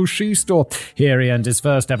at a local shoe store. Here he earned his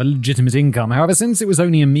first ever legitimate income. However, since it was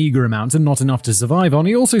only a meager amount and not enough to survive on,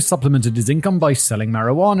 he also supplemented his income by selling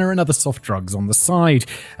marijuana and other soft drugs on the side.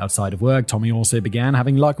 Outside of work, Tommy also began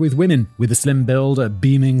having luck with women. With a slim build, a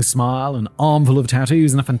beaming smile, an armful of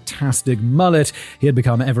tattoos, and a fantastic mullet, he had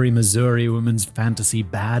become every Missouri woman's fantasy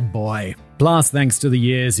bad boy. Plus, thanks to the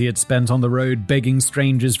years he had spent on the road begging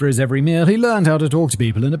strangers for his every meal, he learned how to talk to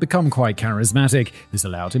people and had become quite charismatic. This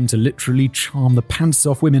allowed him to literally charm the pants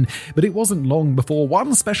off women, but it wasn't long before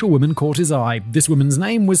one special woman caught his eye. This woman's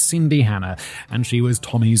name was Cindy Hannah, and she was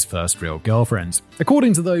Tommy's first real girlfriend.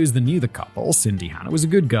 According to those that knew the couple, Cindy Hannah was a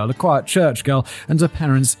good girl, a quiet church girl, and her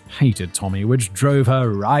parents hated Tommy, which drove her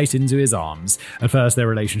right into his arms. At first, their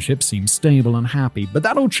relationship seemed stable and happy, but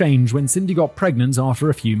that all changed when Cindy got pregnant after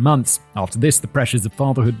a few months. After this, the pressures of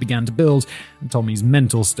fatherhood began to build, and Tommy's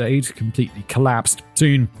mental state completely collapsed.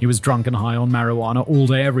 Soon, he was drunk and high on marijuana all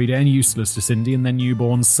day, every day, and useless to Cindy and their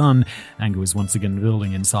newborn son. Anger was once again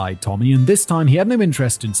building inside Tommy, and this time he had no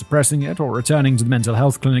interest in suppressing it or returning to the mental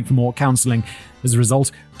health clinic for more counseling. As a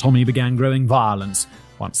result, Tommy began growing violent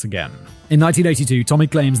once again. In 1982, Tommy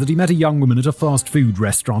claims that he met a young woman at a fast food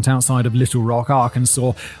restaurant outside of Little Rock,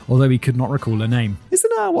 Arkansas, although he could not recall her name.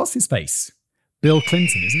 Isn't what's his face? Bill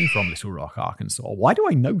Clinton, isn't he, from Little Rock, Arkansas? Why do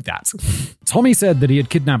I know that? Tommy said that he had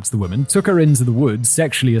kidnapped the woman, took her into the woods,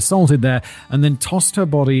 sexually assaulted there, and then tossed her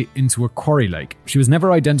body into a quarry lake. She was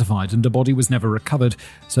never identified and her body was never recovered,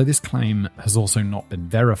 so this claim has also not been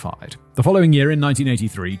verified. The following year, in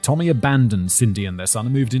 1983, Tommy abandoned Cindy and their son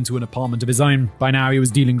and moved into an apartment of his own. By now, he was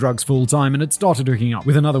dealing drugs full-time and had started hooking up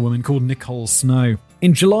with another woman called Nicole Snow.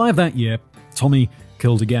 In July of that year, Tommy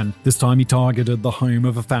killed again. This time he targeted the home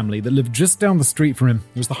of a family that lived just down the street from him.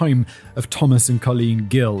 It was the home of Thomas and Colleen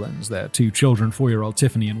Gill and their two children, 4-year-old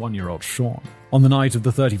Tiffany and 1-year-old Sean. On the night of the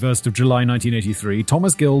 31st of July 1983,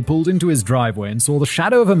 Thomas Gill pulled into his driveway and saw the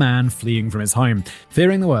shadow of a man fleeing from his home.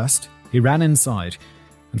 Fearing the worst, he ran inside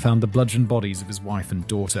and found the bludgeoned bodies of his wife and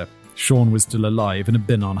daughter. Sean was still alive and had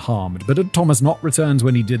been unharmed, but had Thomas not returned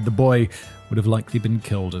when he did, the boy would have likely been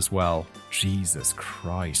killed as well. Jesus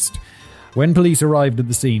Christ. When police arrived at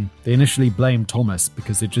the scene, they initially blamed Thomas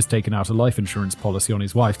because he'd just taken out a life insurance policy on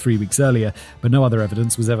his wife 3 weeks earlier, but no other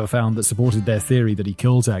evidence was ever found that supported their theory that he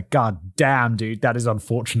killed her. God damn, dude, that is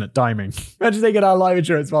unfortunate timing. Imagine taking out a life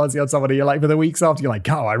insurance policy on somebody you're like for the weeks after, you're like,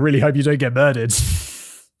 oh, I really hope you don't get murdered.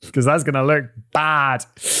 Because that's going to look bad.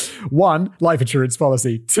 1, life insurance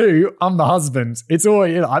policy. 2, I'm the husband. It's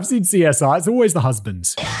always, I've seen CSI, it's always the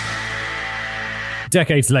husband.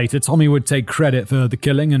 Decades later, Tommy would take credit for the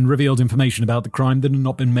killing and revealed information about the crime that had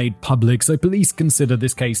not been made public, so police consider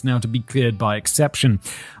this case now to be cleared by exception.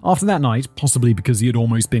 After that night, possibly because he had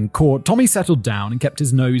almost been caught, Tommy settled down and kept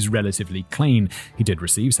his nose relatively clean. He did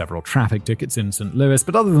receive several traffic tickets in St. Louis,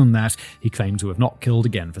 but other than that, he claimed to have not killed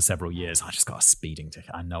again for several years. I just got a speeding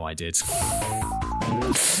ticket. I know I did.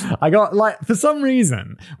 I got, for some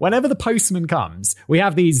reason, whenever the postman comes, we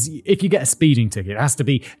have these, if you get a speeding ticket, it has to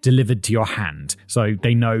be delivered to your hand. So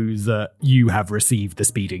they know that you have received the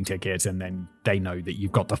speeding ticket and then they know that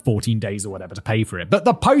you've got the 14 days or whatever to pay for it. But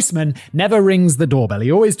the postman never rings the doorbell.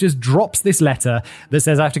 He always just drops this letter that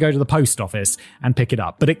says I have to go to the post office and pick it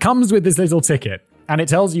up. But it comes with this little ticket. And it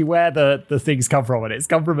tells you where the things come from. And it's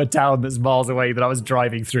come from a town that's miles away that I was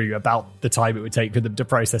driving through about the time it would take for them to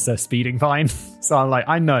process a speeding fine. So I'm like,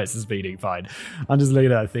 I know it's a speeding fine. I'm just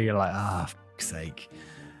looking at that thing and like, for fuck's sake.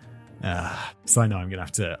 So I know I'm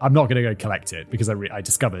not going to go collect it because I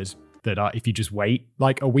discovered that if you just wait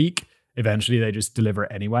like a week, eventually they just deliver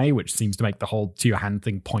it anyway, which seems to make the whole to your hand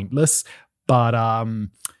thing pointless. But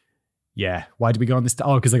yeah, why did we go on this?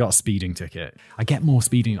 Because I got a speeding ticket. I get more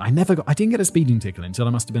speeding. I didn't get a speeding ticket until I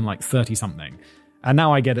must have been like 30 something. And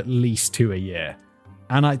now I get at least 2 a year.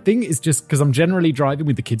 And I think it's just because I'm generally driving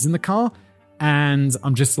with the kids in the car and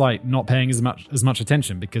I'm just like not paying as much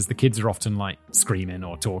attention because the kids are often like screaming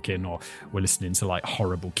or talking or we're listening to like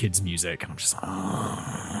horrible kids music. And I'm just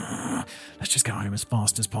like, let's just go home as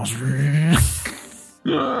fast as possible.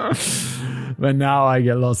 But now I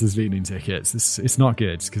get lots of speeding tickets. It's not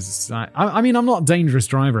good because I mean I'm not a dangerous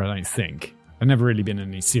driver. I don't think I've never really been in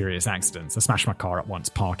any serious accidents. I smashed my car up once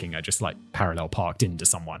parking. I just like parallel parked into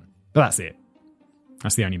someone, but that's it.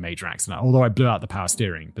 That's the only major accident. Although I blew out the power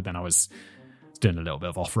steering, but then I was doing a little bit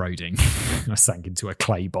of off-roading. I sank into a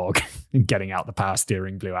clay bog and getting out the power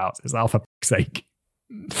steering blew out. It's for fuck's sake.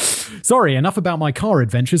 Sorry, enough about my car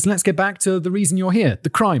adventures. Let's get back to the reason you're here, the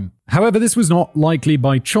crime. However, this was not likely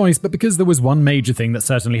by choice, but because there was one major thing that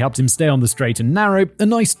certainly helped him stay on the straight and narrow, a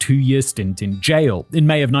nice 2-year stint in jail. In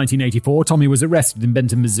May of 1984, Tommy was arrested in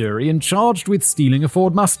Benton, Missouri, and charged with stealing a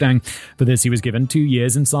Ford Mustang. For this, he was given 2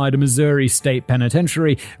 years inside a Missouri state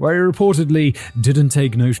penitentiary, where he reportedly didn't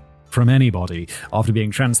take no from anybody. After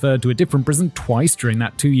being transferred to a different prison twice during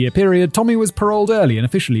that 2-year period, Tommy was paroled early and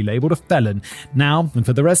officially labelled a felon. Now, and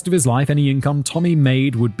for the rest of his life, any income Tommy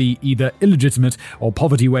made would be either illegitimate or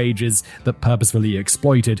poverty wages that purposefully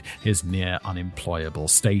exploited his near unemployable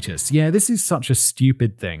status. Yeah, this is such a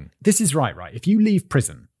stupid thing. This is right. If you leave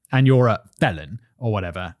prison and you're a felon or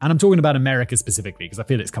whatever, and I'm talking about America specifically because I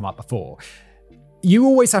feel it's come up before, you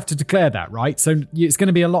always have to declare that, right? So it's going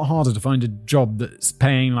to be a lot harder to find a job that's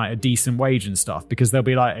paying like a decent wage and stuff because they'll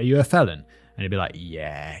be like, are you a felon? And you'll be like,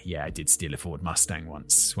 yeah, I did steal a Ford Mustang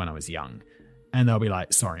once when I was young. And they'll be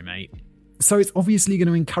like, sorry, mate. So it's obviously going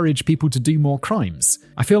to encourage people to do more crimes.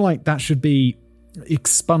 I feel like that should be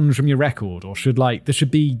expunged from your record, or there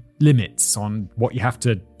should be limits on what you have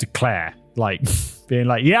to declare. Like being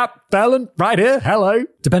like, yep, felon, right here, hello.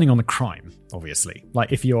 Depending on the crime, obviously.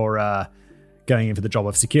 Like if you're going in for the job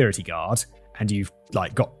of security guard and you've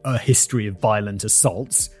like got a history of violent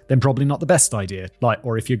assaults, then probably not the best idea.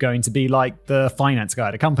 Or if you're going to be like the finance guy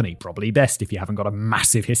at a company, probably best if you haven't got a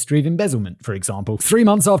massive history of embezzlement, for example. 3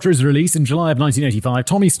 months after his release in July of 1985,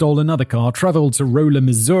 Tommy stole another car, traveled to Rolla,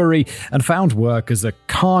 Missouri, and found work as a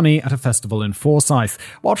carny at a festival in Forsyth.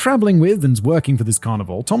 While traveling with and working for this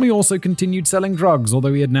carnival, Tommy also continued selling drugs,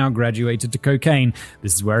 although he had now graduated to cocaine.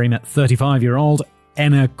 This is where he met 35-year-old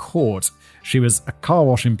Anna Court. She was a car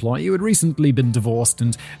wash employee who had recently been divorced,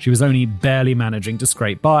 and she was only barely managing to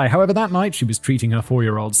scrape by. However, that night she was treating her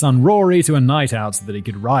 4-year-old son Rory to a night out so that he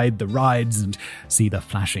could ride the rides and see the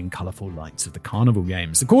flashing, colourful lights of the carnival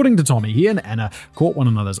games. According to Tommy, he and Anna caught one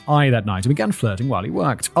another's eye that night and began flirting while he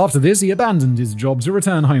worked. After this, he abandoned his job to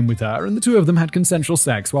return home with her, and the two of them had consensual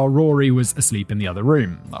sex while Rory was asleep in the other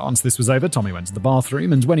room. Once this was over, Tommy went to the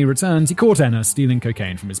bathroom, and when he returned, he caught Anna stealing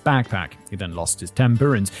cocaine from his backpack. He then lost his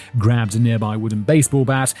temper and grabbed a nearby wooden baseball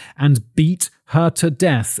bat and beat her to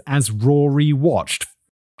death as Rory watched.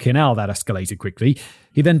 Fucking hell, that escalated quickly.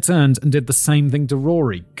 He then turned and did the same thing to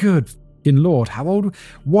Rory. Good fucking lord, how old?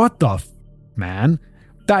 What the man?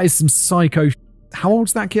 That is some psycho. How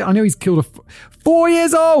old's that kid? I know he's killed 4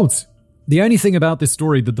 years old! The only thing about this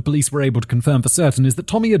story that the police were able to confirm for certain is that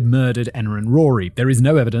Tommy had murdered Anna and Rory. There is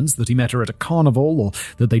no evidence that he met her at a carnival or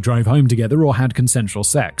that they drove home together or had consensual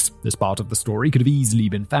sex. This part of the story could have easily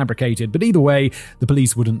been fabricated, but either way, the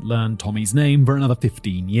police wouldn't learn Tommy's name for another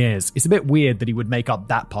 15 years. It's a bit weird that he would make up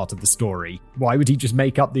that part of the story. Why would he just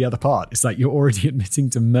make up the other part? It's like, you're already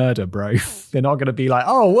admitting to murder, bro. They're not going to be like,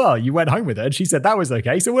 oh, well, you went home with her and she said that was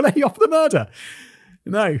okay, so we'll lay you off the murder.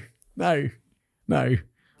 No.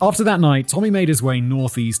 After that night, Tommy made his way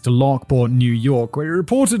northeast to Lockport, New York, where he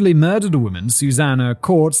reportedly murdered a woman, Susanna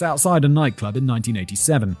Courts, outside a nightclub in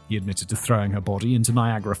 1987. He admitted to throwing her body into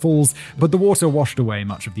Niagara Falls, but the water washed away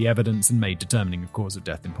much of the evidence and made determining a cause of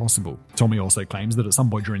death impossible. Tommy also claims that at some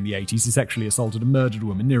point during the 80s, he sexually assaulted a murdered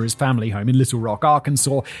woman near his family home in Little Rock,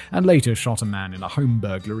 Arkansas, and later shot a man in a home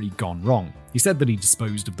burglary gone wrong. He said that he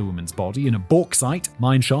disposed of the woman's body in a bauxite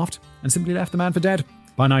mine shaft and simply left the man for dead.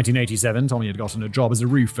 By 1987, Tommy had gotten a job as a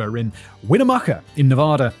roofer in Winnemucca in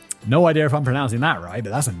Nevada. No idea if I'm pronouncing that right,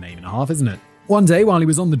 but that's a name and a half, isn't it? One day, while he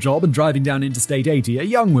was on the job and driving down Interstate 80, a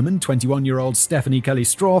young woman, 21-year-old Stephanie Kelly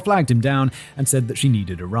Straw, flagged him down and said that she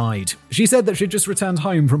needed a ride. She said that she'd just returned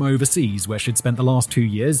home from overseas, where she'd spent the last 2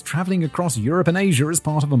 years traveling across Europe and Asia as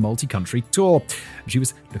part of a multi-country tour. She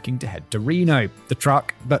was looking to head to Reno. The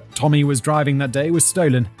truck that Tommy was driving that day was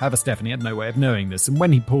stolen. However, Stephanie had no way of knowing this, and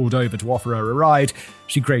when he pulled over to offer her a ride,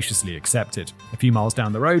 she graciously accepted. A few miles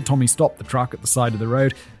down the road, Tommy stopped the truck at the side of the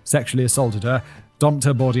road, sexually assaulted her, dumped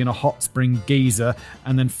her body in a hot spring geyser,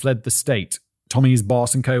 and then fled the state. Tommy's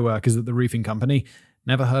boss and co-workers at the roofing company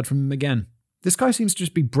never heard from him again. This guy seems to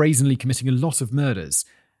just be brazenly committing a lot of murders,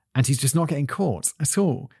 and he's just not getting caught at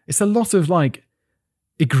all. It's a lot of,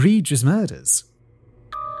 egregious murders.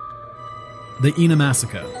 The Ena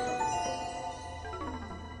Massacre.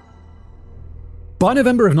 By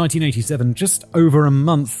November of 1987, just over a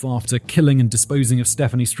month after killing and disposing of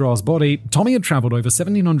Stephanie Straw's body, Tommy had travelled over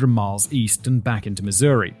 1,700 miles east and back into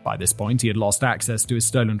Missouri. By this point, he had lost access to his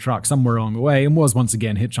stolen truck somewhere along the way and was once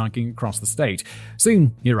again hitchhiking across the state.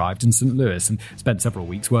 Soon, he arrived in St. Louis and spent several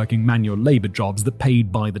weeks working manual labour jobs that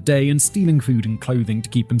paid by the day and stealing food and clothing to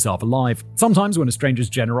keep himself alive. Sometimes, when a stranger's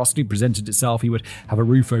generosity presented itself, he would have a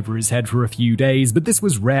roof over his head for a few days, but this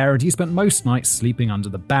was rare and he spent most nights sleeping under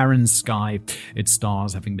the barren sky, its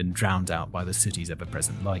stars having been drowned out by the city's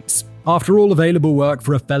ever-present lights. After all available work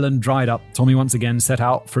for a felon dried up, Tommy once again set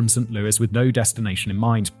out from St. Louis with no destination in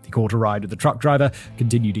mind. He caught a ride with the truck driver,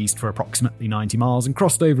 continued east for approximately 90 miles, and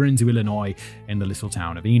crossed over into Illinois in the little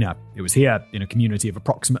town of Ena. It was here, in a community of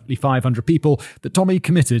approximately 500 people, that Tommy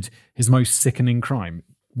committed his most sickening crime.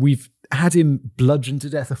 We've had him bludgeon to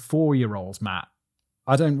death a 4-year-old, Matt.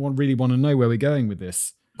 I don't really want to know where we're going with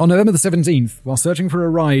this. On November the 17th, while searching for a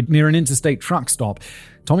ride near an interstate truck stop,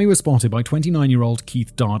 Tommy was spotted by 29-year-old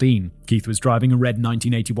Keith Dardeen. Keith was driving a red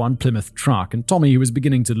 1981 Plymouth truck, and Tommy, who was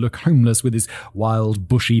beginning to look homeless with his wild,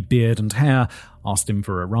 bushy beard and hair, asked him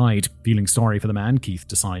for a ride. Feeling sorry for the man, Keith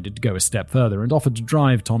decided to go a step further and offered to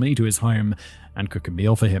drive Tommy to his home and cook a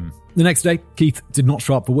meal for him. The next day, Keith did not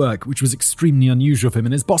show up for work, which was extremely unusual for him,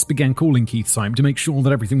 and his boss began calling Keith's home to make sure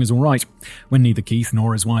that everything was all right. When neither Keith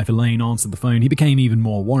nor his wife Elaine answered the phone, he became even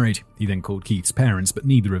more worried. He then called Keith's parents, but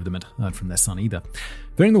neither of them had heard from their son either.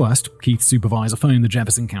 Fearing the worst, Keith's supervisor phoned the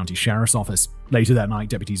Jefferson County Sheriff's Office. Later that night,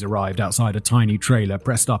 deputies arrived outside a tiny trailer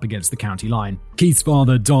pressed up against the county line. Keith's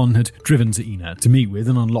father, Don, had driven to Ena to meet with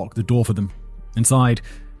and unlock the door for them. Inside,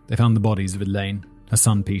 they found the bodies of Elaine, her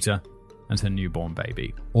son Peter, and her newborn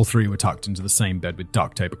baby. All three were tucked into the same bed with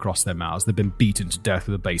duct tape across their mouths. They'd been beaten to death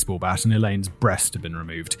with a baseball bat, and Elaine's breast had been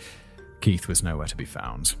removed. Keith was nowhere to be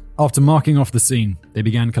found. After marking off the scene, they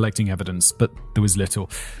began collecting evidence, but there was little.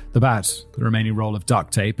 The bat, the remaining roll of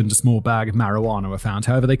duct tape, and a small bag of marijuana were found.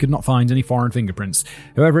 However, they could not find any foreign fingerprints.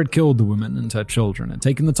 Whoever had killed the woman and her children had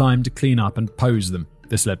taken the time to clean up and pose them.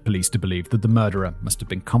 This led police to believe that the murderer must have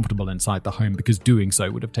been comfortable inside the home because doing so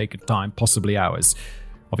would have taken time, possibly hours.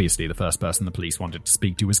 Obviously, the first person the police wanted to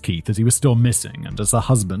speak to was Keith, as he was still missing, and as the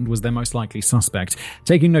husband was their most likely suspect.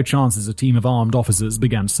 Taking no chances, a team of armed officers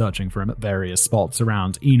began searching for him at various spots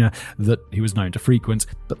around Ena that he was known to frequent,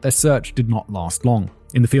 but their search did not last long.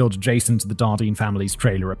 In the field adjacent to the Dardeen family's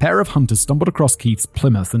trailer, a pair of hunters stumbled across Keith's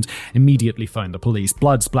Plymouth and immediately phoned the police.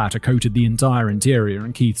 Blood splatter coated the entire interior,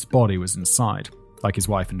 and Keith's body was inside. Like his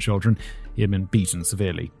wife and children, he had been beaten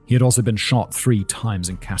severely. He had also been shot 3 times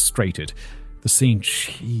and castrated. The scene,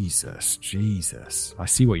 Jesus. I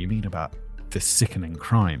see what you mean about this sickening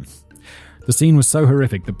crime. The scene was so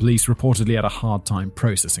horrific that police reportedly had a hard time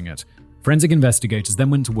processing it. Forensic investigators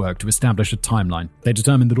then went to work to establish a timeline. They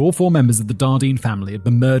determined that all 4 members of the Dardeen family had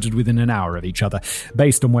been murdered within an hour of each other.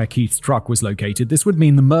 Based on where Keith's truck was located, this would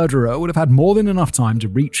mean the murderer would have had more than enough time to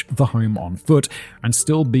reach the home on foot and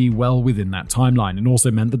still be well within that timeline, and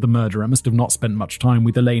also meant that the murderer must have not spent much time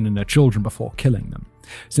with Elaine and her children before killing them.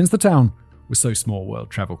 Since the town was so small, word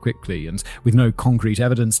traveled quickly, and with no concrete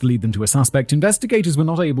evidence to lead them to a suspect, investigators were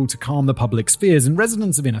not able to calm the public's fears, and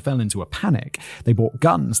residents of Ena fell into a panic. They bought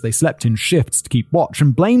guns, they slept in shifts to keep watch,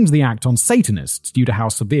 and blamed the act on Satanists due to how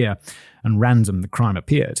severe and random the crime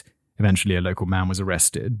appeared. Eventually, a local man was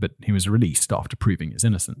arrested, but he was released after proving his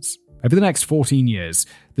innocence. Over the next 14 years,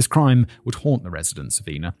 this crime would haunt the residents of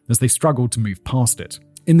Ena as they struggled to move past it.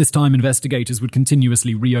 In this time, investigators would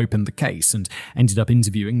continuously reopen the case and ended up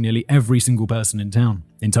interviewing nearly every single person in town.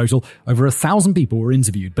 In total, over 1,000 people were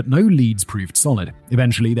interviewed, but no leads proved solid.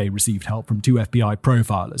 Eventually, they received help from 2 FBI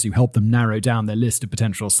profilers who helped them narrow down their list of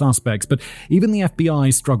potential suspects, but even the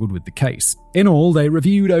FBI struggled with the case. In all, they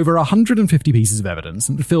reviewed over 150 pieces of evidence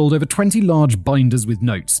and filled over 20 large binders with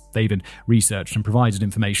notes. They even researched and provided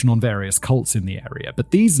information on various cults in the area,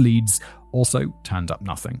 but these leads also turned up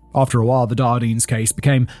nothing. After a while, the Dardeens case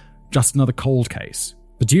became just another cold case,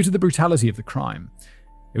 but due to the brutality of the crime,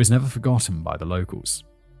 it was never forgotten by the locals.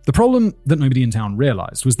 The problem that nobody in town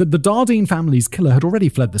realized was that the Dardeen family's killer had already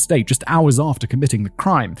fled the state just hours after committing the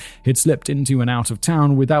crime. He had slipped into and out of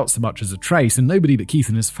town without so much as a trace, and nobody but Keith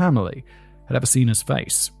and his family had ever seen his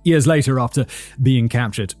face. Years later, after being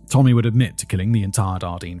captured, Tommy would admit to killing the entire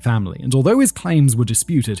Dardeen family, and although his claims were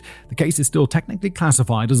disputed, the case is still technically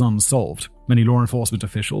classified as unsolved. Many law enforcement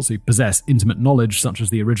officials who possess intimate knowledge, such as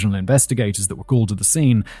the original investigators that were called to the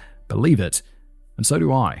scene, believe it, and so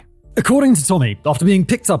do I. According to Tommy, after being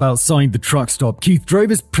picked up outside the truck stop, Keith drove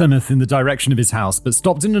his Plymouth in the direction of his house, but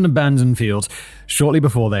stopped in an abandoned field shortly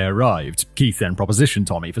before they arrived. Keith then propositioned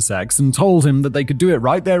Tommy for sex and told him that they could do it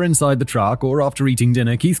right there inside the truck, or after eating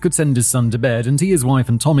dinner, Keith could send his son to bed, and he, his wife,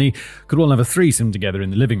 and Tommy could all have a threesome together in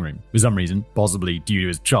the living room. For some reason, possibly due to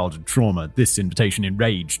his childhood trauma, this invitation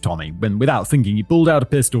enraged Tommy, when, without thinking, he pulled out a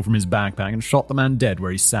pistol from his backpack and shot the man dead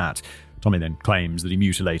where he sat. Tommy then claims that he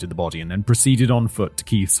mutilated the body and then proceeded on foot to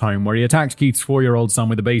Keith's home, where he attacked Keith's 4-year-old son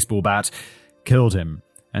with a baseball bat, killed him,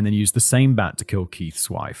 and then used the same bat to kill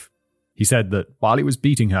Keith's wife. He said that while he was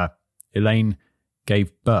beating her, Elaine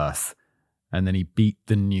gave birth, and then he beat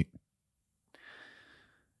the new...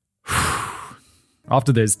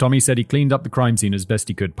 After this, Tommy said he cleaned up the crime scene as best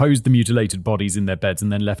he could, posed the mutilated bodies in their beds,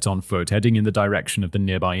 and then left on foot, heading in the direction of the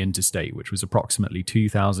nearby interstate, which was approximately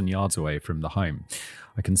 2,000 yards away from the home.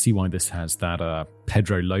 I can see why this has that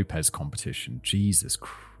Pedro Lopez competition. Jesus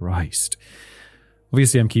Christ.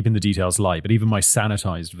 Obviously, I'm keeping the details light, but even my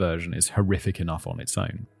sanitized version is horrific enough on its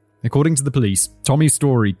own. According to the police, Tommy's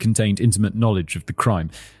story contained intimate knowledge of the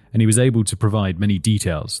crime, and he was able to provide many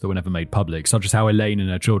details that were never made public, such as how Elaine and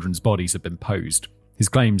her children's bodies had been posed. His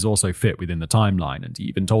claims also fit within the timeline, and he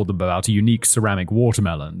even told them about a unique ceramic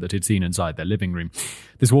watermelon that he'd seen inside their living room.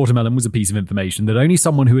 This watermelon was a piece of information that only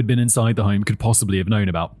someone who had been inside the home could possibly have known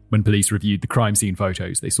about. When police reviewed the crime scene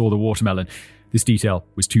photos, they saw the watermelon. This detail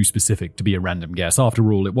was too specific to be a random guess.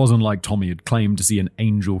 After all, it wasn't like Tommy had claimed to see an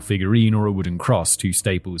angel figurine or a wooden cross, two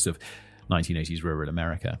staples of 1980s rural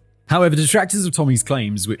America. However, detractors of Tommy's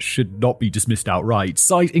claims, which should not be dismissed outright,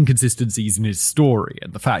 cite inconsistencies in his story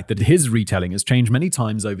and the fact that his retelling has changed many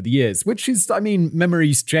times over the years, which is,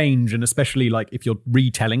 memories change, and especially if you're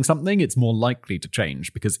retelling something, it's more likely to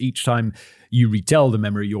change because each time you retell the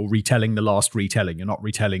memory, you're retelling the last retelling. You're not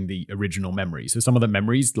retelling the original memory. So some of the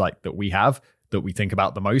memories that we have that we think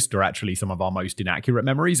about the most are actually some of our most inaccurate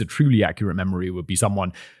memories. A truly accurate memory would be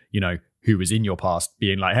someone, who was in your past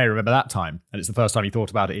being like, hey, remember that time? And it's the first time you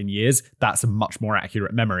thought about it in years. That's a much more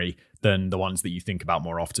accurate memory than the ones that you think about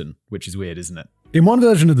more often, which is weird, isn't it? In one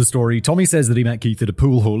version of the story, Tommy says that he met Keith at a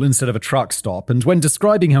pool hall instead of a truck stop, and when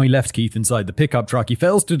describing how he left Keith inside the pickup truck, he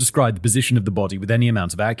fails to describe the position of the body with any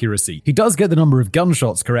amount of accuracy. He does get the number of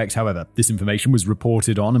gunshots correct, however. This information was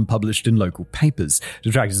reported on and published in local papers.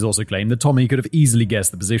 Detractors also claim that Tommy could have easily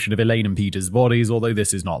guessed the position of Elaine and Peter's bodies, although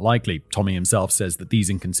this is not likely. Tommy himself says that these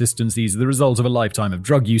inconsistencies are the result of a lifetime of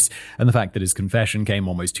drug use and the fact that his confession came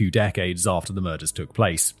almost 2 decades after the murders took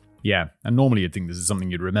place. Yeah, and normally you'd think this is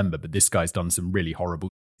something you'd remember, but this guy's done some really horrible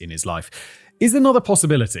in his life. Is another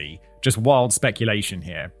possibility, just wild speculation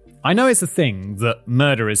here. I know it's a thing that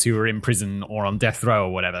murderers who are in prison or on death row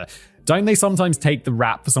or whatever, don't they sometimes take the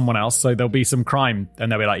rap for someone else? So there'll be some crime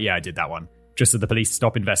and they'll be like, yeah, I did that one. Just so the police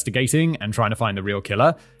stop investigating and trying to find the real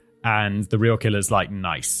killer. And the real killer's like,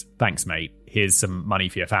 nice, thanks mate, here's some money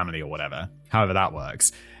for your family or whatever. However that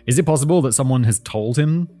works. Is it possible that someone has told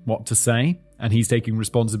him what to say and he's taking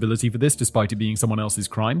responsibility for this despite it being someone else's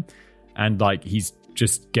crime? And he's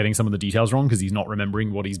just getting some of the details wrong because he's not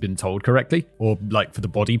remembering what he's been told correctly? Or for the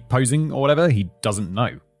body posing or whatever, he doesn't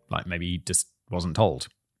know. Maybe he just wasn't told.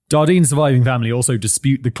 Dardene's surviving family also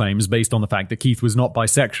dispute the claims based on the fact that Keith was not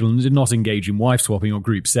bisexual and did not engage in wife swapping or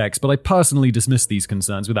group sex, but I personally dismiss these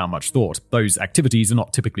concerns without much thought. Those activities are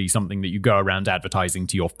not typically something that you go around advertising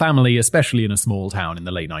to your family, especially in a small town in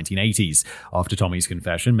the late 1980s. After Tommy's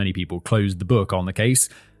confession, many people closed the book on the case,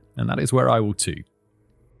 and that is where I will too.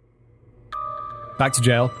 Back to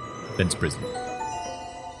jail, then to prison.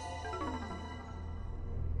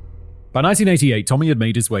 By 1988, Tommy had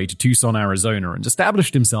made his way to Tucson, Arizona, and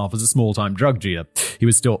established himself as a small-time drug dealer. He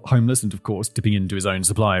was still homeless and, of course, dipping into his own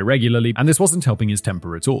supply regularly, and this wasn't helping his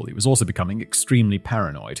temper at all. He was also becoming extremely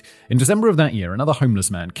paranoid. In December of that year, another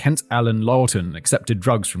homeless man, Kent Allen Lawton, accepted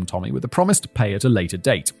drugs from Tommy with a promise to pay at a later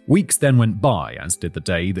date. Weeks then went by, as did the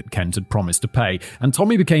day that Kent had promised to pay, and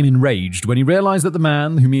Tommy became enraged when he realized that the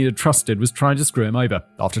man whom he had trusted was trying to screw him over.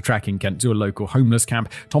 After tracking Kent to a local homeless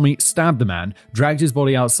camp, Tommy stabbed the man, dragged his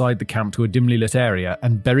body outside the camp to a dimly lit area,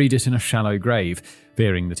 and buried it in a shallow grave.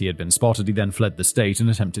 Fearing that he had been spotted, he then fled the state and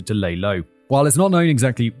attempted to lay low. While it's not known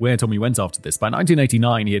exactly where Tommy went after this, by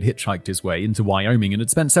 1989 he had hitchhiked his way into Wyoming and had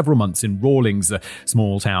spent several months in Rawlings, a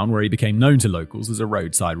small town where he became known to locals as a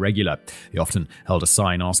roadside regular. He often held a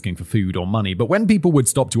sign asking for food or money, but when people would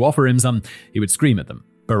stop to offer him some, he would scream at them,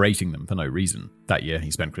 berating them for no reason. That year, he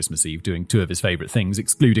spent Christmas Eve doing 2 of his favourite things,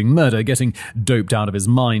 excluding murder, getting doped out of his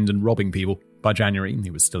mind and robbing people. By January,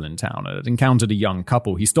 he was still in town and had encountered a young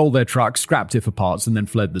couple. He stole their truck, scrapped it for parts, and then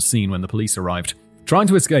fled the scene when the police arrived. Trying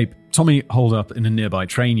to escape, Tommy holed up in a nearby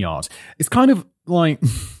train yard. It's kind of like...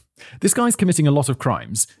 this guy's committing a lot of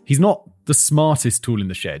crimes. He's not the smartest tool in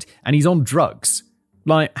the shed, and he's on drugs.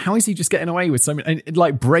 How is he just getting away with so many,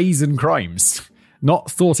 brazen crimes?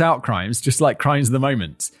 Not thought out crimes, just crimes of the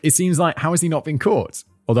moment. It seems like, how has he not been caught?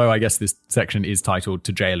 Although I guess this section is titled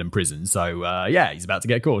To Jail and Prison, so he's about to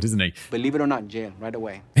get caught, isn't he? Believe it or not, jail, right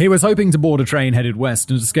away. He was hoping to board a train headed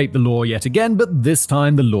west and escape the law yet again, but this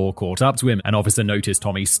time the law caught up to him. An officer noticed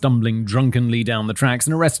Tommy stumbling drunkenly down the tracks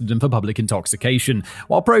and arrested him for public intoxication.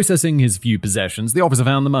 While processing his few possessions, the officer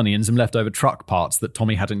found the money and some leftover truck parts that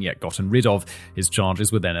Tommy hadn't yet gotten rid of. His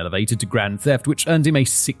charges were then elevated to grand theft, which earned him a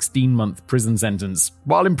 16-month prison sentence.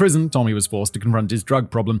 While in prison, Tommy was forced to confront his drug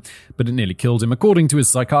problem, but it nearly killed him. According to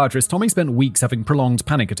his psychiatrist, Tommy spent weeks having prolonged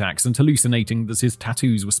panic attacks and hallucinating that his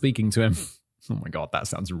tattoos were speaking to him. Oh my god, that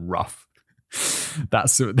sounds rough.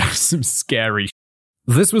 That's some scary shit.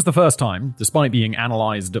 This was the first time, despite being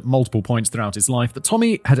analysed at multiple points throughout his life, that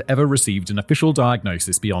Tommy had ever received an official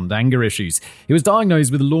diagnosis beyond anger issues. He was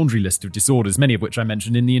diagnosed with a laundry list of disorders, many of which I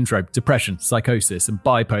mentioned in the intro: depression, psychosis, and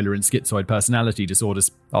bipolar and schizoid personality disorders.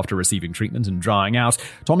 After receiving treatment and drying out,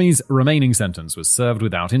 Tommy's remaining sentence was served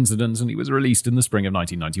without incident, and he was released in the spring of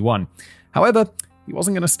 1991. However, he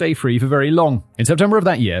wasn't going to stay free for very long. In September of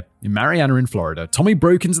that year, in Marianna in Florida, Tommy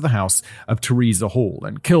broke into the house of Teresa Hall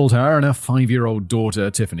and killed her and her 5-year-old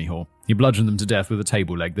daughter, Tiffany Hall. He bludgeoned them to death with a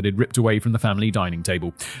table leg that he'd ripped away from the family dining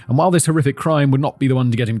table. And while this horrific crime would not be the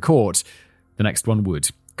one to get him caught, the next one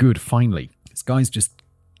would. Good, finally. This guy's just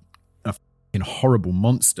a horrible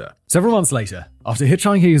monster. Several months later, after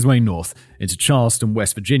hitchhiking his way north into Charleston,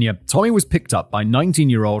 West Virginia, Tommy was picked up by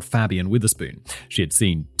 19-year-old Fabian Witherspoon. She had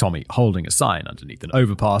seen Tommy holding a sign underneath an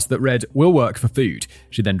overpass that read, "Will work for food."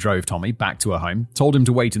 She then drove Tommy back to her home, told him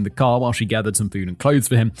to wait in the car while she gathered some food and clothes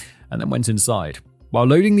for him, and then went inside. While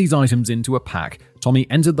loading these items into a pack, Tommy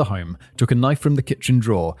entered the home, took a knife from the kitchen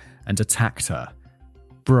drawer, and attacked her.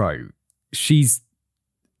 Bro, she's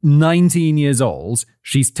 19 years old,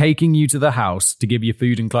 she's taking you to the house to give you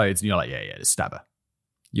food and clothes, and you're like, yeah, just stab her.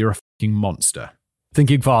 You're a fucking monster.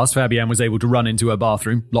 Thinking fast, Fabienne was able to run into her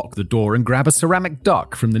bathroom, lock the door, and grab a ceramic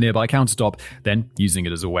duck from the nearby countertop. Then, using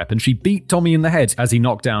it as a weapon, she beat Tommy in the head as he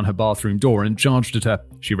knocked down her bathroom door and charged at her.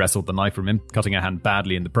 She wrestled the knife from him, cutting her hand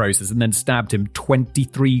badly in the process, and then stabbed him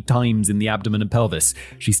 23 times in the abdomen and pelvis.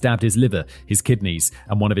 She stabbed his liver, his kidneys,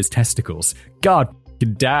 and one of his testicles. God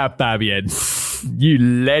damn, Fabienne. You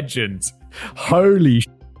legend. Holy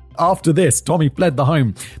shit. After this, Tommy fled the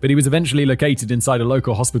home, but he was eventually located inside a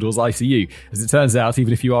local hospital's ICU. As it turns out,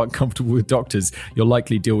 even if you aren't comfortable with doctors, you'll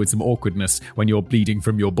likely deal with some awkwardness when you're bleeding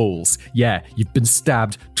from your balls. Yeah, you've been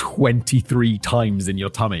stabbed 23 times in your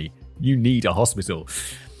tummy. You need a hospital.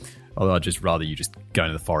 Although I'd just rather you just go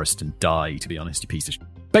into the forest and die, to be honest, you piece of shit.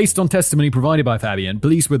 Based on testimony provided by Fabienne,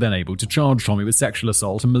 police were then able to charge Tommy with sexual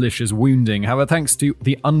assault and malicious wounding. However, thanks to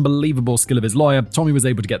the unbelievable skill of his lawyer, Tommy was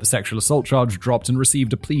able to get the sexual assault charge dropped and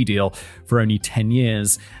received a plea deal for only 10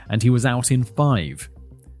 years, and he was out in 5.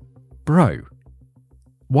 Bro,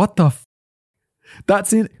 what the f***?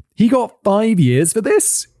 That's it. He got 5 years for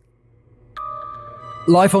this?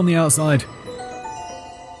 Life on the outside.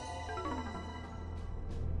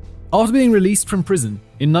 After being released from prison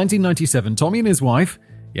in 1997, Tommy and his wife,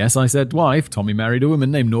 yes, I said wife, Tommy married a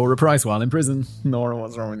woman named Nora Price while in prison. Nora,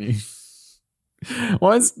 what's wrong with you?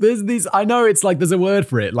 There's these, I know it's like there's a word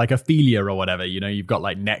for it, like aphilia or whatever. You know, you've got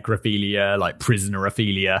like necrophilia, like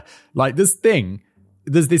prisonerophilia. Like there's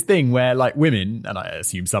this thing where like women, and I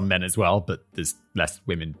assume some men as well, but there's less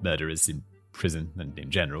women murderers in prison than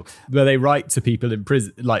in general, where they write to people in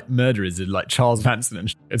prison, like murderers, like Charles Manson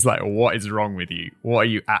and it's like, what is wrong with you? What are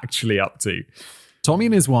you actually up to? Tommy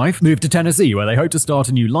and his wife moved to Tennessee, where they hope to start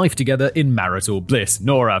a new life together in marital bliss.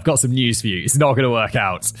 Nora, I've got some news for you. It's not going to work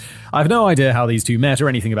out. I have no idea how these two met or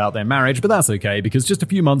anything about their marriage, but that's okay, because just a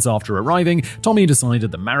few months after arriving, Tommy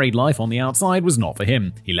decided that married life on the outside was not for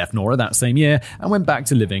him. He left Nora that same year and went back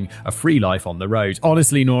to living a free life on the road.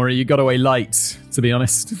 Honestly, Nora, you got away light, to be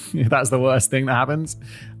honest. If that's the worst thing that happened.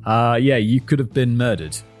 Yeah, you could have been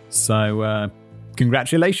murdered. So,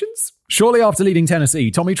 congratulations. Shortly after leaving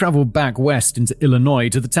Tennessee, Tommy traveled back west into Illinois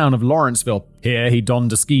to the town of Lawrenceville. Here, he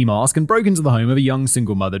donned a ski mask and broke into the home of a young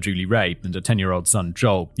single mother, Julie Ray, and a 10-year-old son,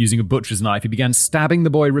 Joel. Using a butcher's knife, he began stabbing the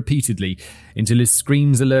boy repeatedly until his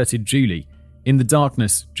screams alerted Julie. In the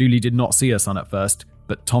darkness, Julie did not see her son at first,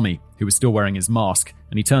 but Tommy, who was still wearing his mask,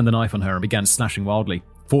 and he turned the knife on her and began slashing wildly.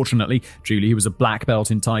 Fortunately, Julie, who was a black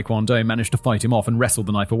belt in Taekwondo, managed to fight him off and wrestle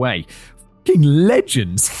the knife away. Fucking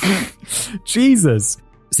legends! Jesus!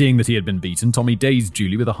 Seeing that he had been beaten, Tommy dazed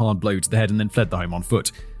Julie with a hard blow to the head and then fled the home on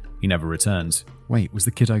foot. He never returned. Wait, was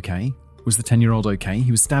the kid okay? Was the 10-year-old okay?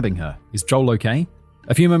 He was stabbing her. Is Joel okay?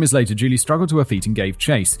 A few moments later, Julie struggled to her feet and gave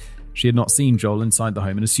chase. She had not seen Joel inside the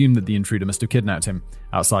home and assumed that the intruder must have kidnapped him.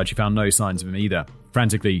 Outside, she found no signs of him either.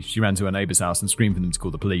 Frantically, she ran to her neighbor's house and screamed for them to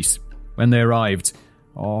call the police. When they arrived,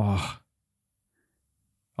 oh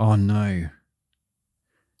no.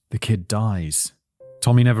 The kid dies.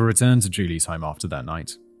 Tommy never returned to Julie's home after that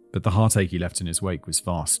night, but the heartache he left in his wake was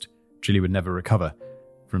vast. Julie would never recover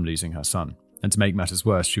from losing her son, and to make matters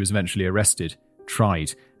worse, she was eventually arrested,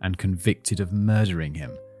 tried, and convicted of murdering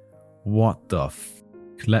him. What the f***?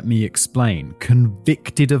 Let me explain.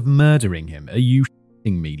 Convicted of murdering him? Are you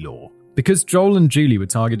shitting me, Law? Because Joel and Julie were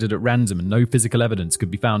targeted at random and no physical evidence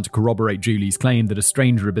could be found to corroborate Julie's claim that a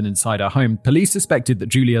stranger had been inside her home, police suspected that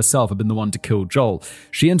Julie herself had been the one to kill Joel.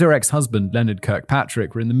 She and her ex-husband, Leonard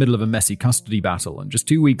Kirkpatrick, were in the middle of a messy custody battle, and just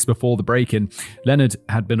 2 weeks before the break-in, Leonard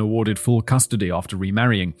had been awarded full custody after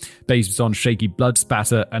remarrying. Based on shaky blood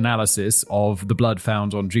spatter analysis of the blood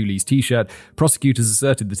found on Julie's t-shirt, prosecutors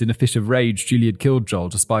asserted that in a fit of rage, Julie had killed Joel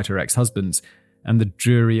despite her ex-husband, and the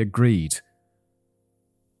jury agreed.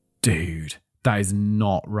 Dude, that is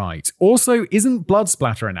not right. Also, isn't blood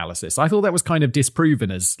splatter analysis? I thought that was kind of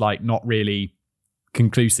disproven as, not really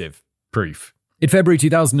conclusive proof. In February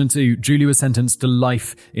 2002, Julie was sentenced to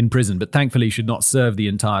life in prison, but thankfully should not serve the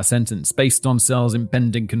entire sentence. Based on Searle's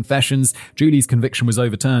impending confessions, Julie's conviction was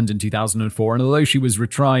overturned in 2004, and although she was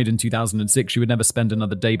retried in 2006, she would never spend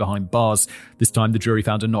another day behind bars. This time, the jury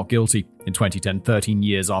found her not guilty. In 2010, 13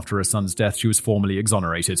 years after her son's death, she was formally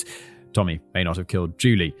exonerated. Tommy may not have killed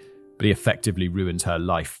Julie, but he effectively ruined her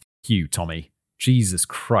life. You, Tommy. Jesus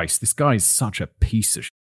Christ, this guy's such a piece of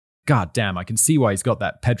shit. God damn, I can see why he's got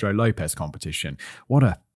that Pedro Lopez competition. What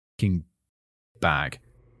a fucking bag.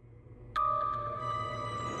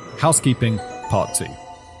 Housekeeping, Part 2.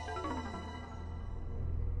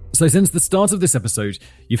 So since the start of this episode,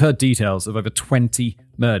 you've heard details of over 20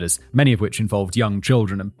 murders, many of which involved young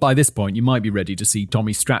children, and by this point you might be ready to see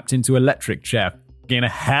Tommy strapped into an electric chair.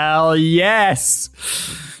 Hell yes!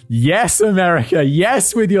 Yes, America!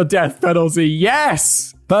 Yes, with your death penalty!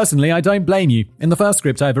 Yes! Personally, I don't blame you. In the first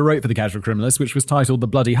script I ever wrote for The Casual Criminalist, which was titled The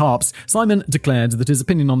Bloody Harps, Simon declared that his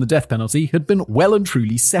opinion on the death penalty had been well and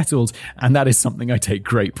truly settled, and that is something I take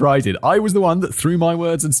great pride in. I was the one that, through my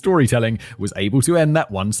words and storytelling, was able to end that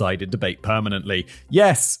one-sided debate permanently.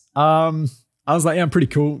 Yes, I was like, yeah, I'm pretty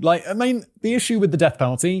cool. The issue with the death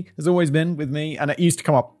penalty has always been with me, and it used to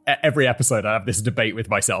come up every episode. I have this debate with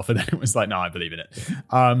myself, and then it was like, no, I believe in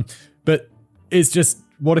it. But it's just,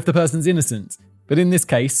 what if the person's innocent? But in this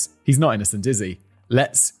case, he's not innocent, is he?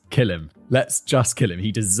 Let's kill him. Let's just kill him.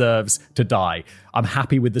 He deserves to die. I'm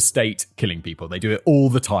happy with the state killing people. They do it all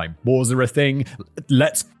the time. Wars are a thing.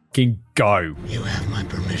 Let's go. You have my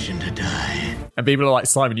permission to die. And people are like,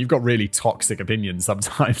 Simon, you've got really toxic opinions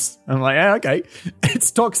sometimes. I'm like, yeah, okay.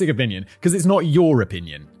 It's toxic opinion because it's not your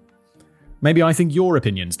opinion. Maybe I think your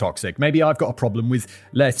opinion's toxic. Maybe I've got a problem with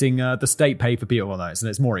letting the state pay for people. Well, no, and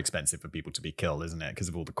it's more expensive for people to be killed, isn't it? Because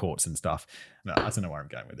of all the courts and stuff. No, I don't know where I'm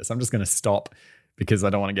going with this. I'm just going to stop because I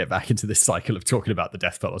don't want to get back into this cycle of talking about the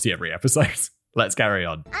death penalty every episode. Let's carry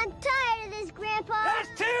on. I'm tired of this, Grandpa. That's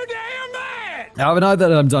too damn bad! Now, now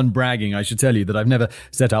that I'm done bragging, I should tell you that I've never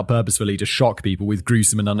set out purposefully to shock people with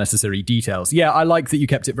gruesome and unnecessary details. Yeah, I like that you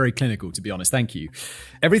kept it very clinical, to be honest. Thank you.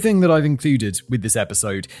 Everything that I've included with this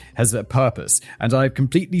episode has a purpose, and I've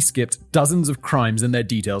completely skipped dozens of crimes and their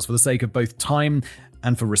details for the sake of both time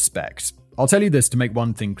and for respect. I'll tell you this to make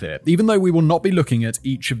one thing clear. Even though we will not be looking at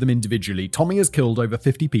each of them individually, Tommy has killed over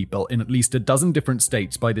 50 people in at least a dozen different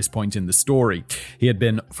states by this point in the story. He had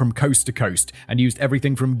been from coast to coast and used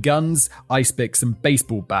everything from guns, ice picks and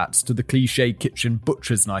baseball bats to the cliche kitchen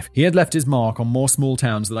butcher's knife. He had left his mark on more small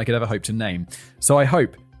towns than I could ever hope to name. So I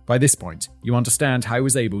hope, by this point, you understand how he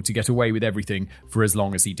was able to get away with everything for as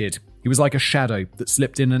long as he did. He was like a shadow that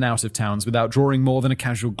slipped in and out of towns without drawing more than a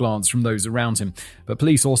casual glance from those around him, but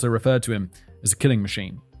police also referred to him as a killing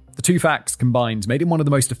machine. The two facts combined made him one of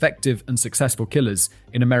the most effective and successful killers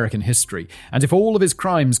in American history, and if all of his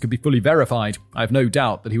crimes could be fully verified, I have no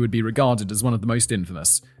doubt that he would be regarded as one of the most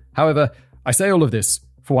infamous. However, I say all of this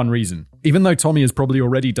for one reason. Even though Tommy has probably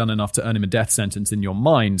already done enough to earn him a death sentence in your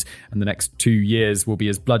mind, and the next 2 years will be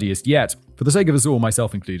his bloodiest yet, for the sake of us all,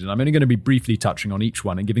 myself included, I'm only going to be briefly touching on each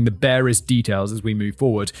one and giving the barest details as we move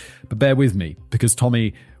forward. But bear with me, because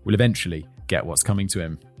Tommy will eventually get what's coming to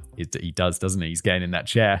him. He does, doesn't he? He's getting in that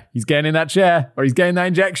chair. He's getting in that chair, or he's getting that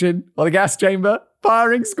injection, or the gas chamber.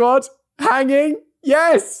 Firing squad. Hanging.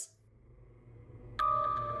 Yes!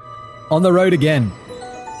 On the road again.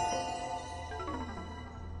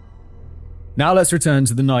 Now let's return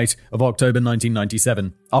to the night of October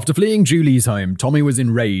 1997. After fleeing Julie's home, Tommy was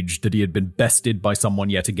enraged that he had been bested by someone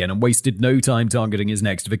yet again and wasted no time targeting his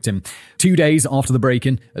next victim. 2 days after the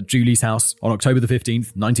break-in at Julie's house on October the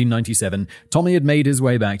 15th, 1997, Tommy had made his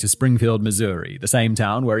way back to Springfield, Missouri, the same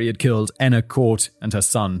town where he had killed Enna Court and her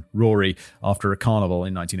son, Rory, after a carnival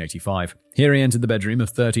in 1985. Here he entered the bedroom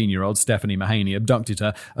of 13-year-old Stephanie Mahaney, abducted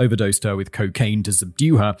her, overdosed her with cocaine to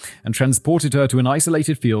subdue her, and transported her to an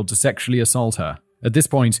isolated field to sexually assault her. At this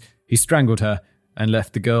point, he strangled her and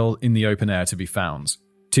left the girl in the open air to be found.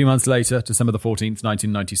 2 months later, December the 14th,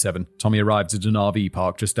 1997, Tommy arrived at an RV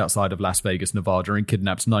park just outside of Las Vegas, Nevada, and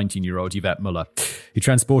kidnapped 19-year-old Yvette Muller. He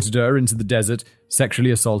transported her into the desert,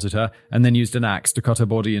 sexually assaulted her, and then used an axe to cut her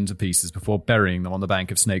body into pieces before burying them on the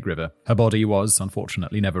bank of Snake River. Her body was,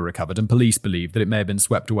 unfortunately, never recovered, and police believe that it may have been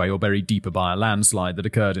swept away or buried deeper by a landslide that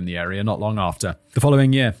occurred in the area not long after. The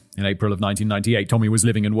following year, in April of 1998, Tommy was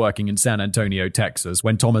living and working in San Antonio, Texas,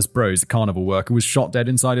 when Thomas Brose, a carnival worker, was shot dead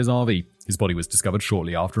inside his RV. His body was discovered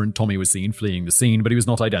shortly after, and Tommy was seen fleeing the scene, but he was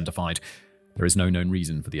not identified. There is no known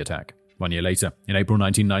reason for the attack. 1 year later, in April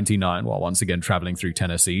 1999, while once again traveling through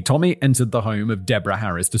Tennessee, Tommy entered the home of Deborah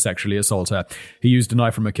Harris to sexually assault her. He used a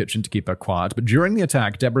knife from her kitchen to keep her quiet, but during the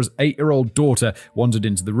attack, Deborah's 8-year-old daughter wandered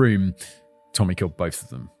into the room. Tommy killed both of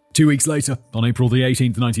them. 2 weeks later, on April the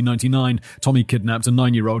 18th, 1999, Tommy kidnapped a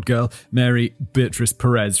 9-year-old girl, Mary Beatrice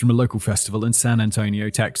Perez, from a local festival in San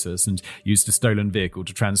Antonio, Texas, and used a stolen vehicle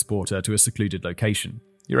to transport her to a secluded location.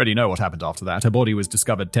 You already know what happened after that. Her body was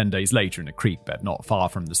discovered 10 days later in a creek bed not far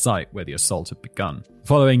from the site where the assault had begun. The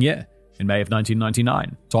following year, in May of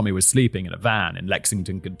 1999, Tommy was sleeping in a van in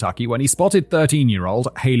Lexington, Kentucky, when he spotted 13-year-old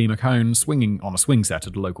Haley McCone swinging on a swing set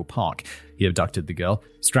at a local park. He abducted the girl,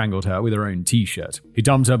 strangled her with her own t-shirt. He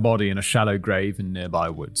dumped her body in a shallow grave in nearby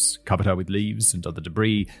woods, covered her with leaves and other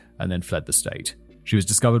debris, and then fled the state. She was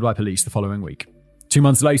discovered by police the following week. 2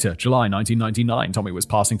 months later, July 1999, Tommy was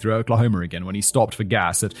passing through Oklahoma again when he stopped for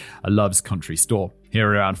gas at a Love's Country store. Here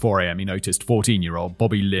around 4 a.m., he noticed 14-year-old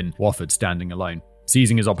Bobby Lynn Wofford standing alone.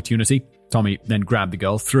 Seizing his opportunity, Tommy then grabbed the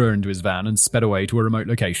girl, threw her into his van, and sped away to a remote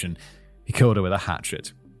location. He killed her with a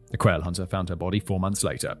hatchet. A quail hunter found her body 4 months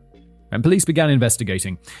later. When police began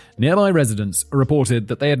investigating, nearby residents reported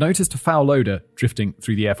that they had noticed a foul odor drifting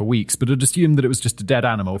through the air for weeks, but had assumed that it was just a dead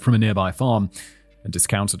animal from a nearby farm and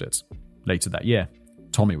discounted it. Later that year,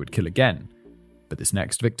 Tommy would kill again, but this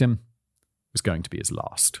next victim was going to be his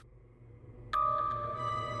last.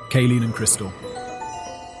 Kayleen and Crystal.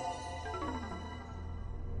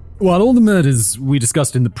 While all the murders we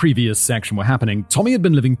discussed in the previous section were happening, Tommy had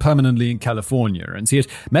been living permanently in California, and he had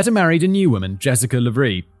met and married a new woman, Jessica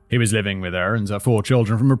LaVrie. He was living with her and her 4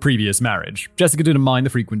 children from a previous marriage. Jessica didn't mind the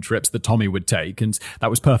frequent trips that Tommy would take, and that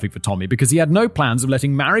was perfect for Tommy because he had no plans of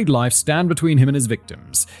letting married life stand between him and his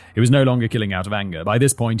victims. He was no longer killing out of anger. By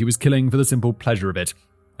this point, he was killing for the simple pleasure of it,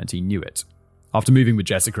 and he knew it. After moving with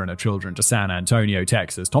Jessica and her children to San Antonio,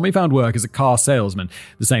 Texas, Tommy found work as a car salesman,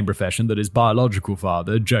 the same profession that his biological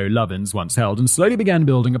father, Joe Lovins, once held, and slowly began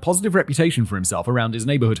building a positive reputation for himself around his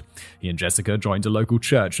neighborhood. He and Jessica joined a local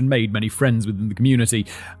church and made many friends within the community,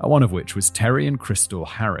 one of which was Terry and Crystal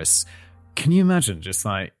Harris. Can you imagine just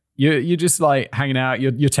like, you're just like hanging out,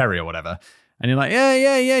 you're Terry or whatever, and you're like,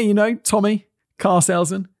 yeah, Tommy, car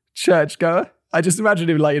salesman, churchgoer. I just imagine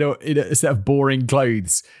him like, in a set of boring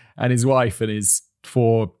clothes, and his wife and his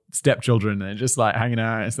 4 stepchildren, and just like hanging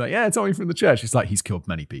out. It's like, yeah, Tommy from the church. It's like, he's killed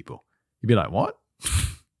many people. You'd be like, what?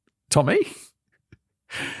 Tommy?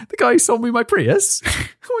 The guy who sold me my Prius?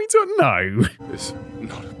 We don't know. It's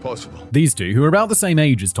not possible. These two, who were about the same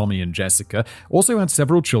age as Tommy and Jessica, also had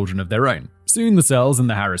several children of their own. Soon the Sells and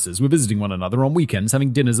the Harrises were visiting one another on weekends,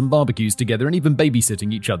 having dinners and barbecues together, and even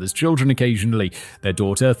babysitting each other's children occasionally. Their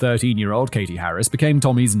daughter, 13-year-old Katie Harris, became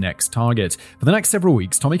Tommy's next target. For the next several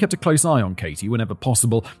weeks, Tommy kept a close eye on Katie whenever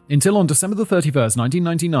possible, until on December the 31st,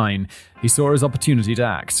 1999, he saw his opportunity to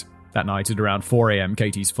act. That night at around 4 a.m.,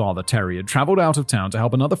 Katie's father, Terry, had traveled out of town to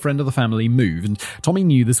help another friend of the family move, and Tommy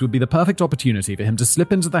knew this would be the perfect opportunity for him to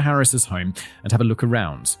slip into the Harris' home and have a look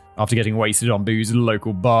around. After getting wasted on booze at a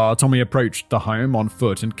local bar, Tommy approached the home on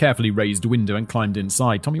foot and carefully raised a window and climbed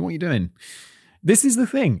inside. Tommy, what are you doing? This is the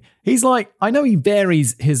thing. He's like, I know he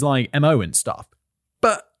varies his MO and stuff,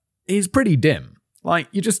 but he's pretty dim. Like,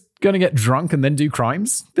 you're just going to get drunk and then do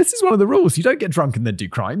crimes? This is one of the rules. You don't get drunk and then do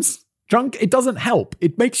crimes. Drunk, it doesn't help.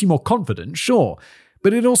 It makes you more confident, sure,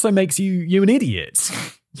 but it also makes you an idiot.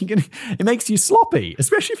 It makes you sloppy,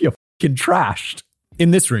 especially if you're fucking trashed.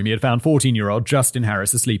 In this room, he had found 14-year-old Justin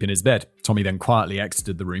Harris asleep in his bed. Tommy then quietly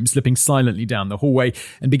exited the room, slipping silently down the hallway,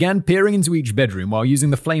 and began peering into each bedroom while using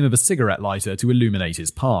the flame of a cigarette lighter to illuminate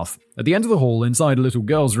his path. At the end of the hall, inside a little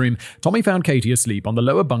girl's room, Tommy found Katie asleep on the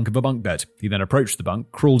lower bunk of a bunk bed. He then approached the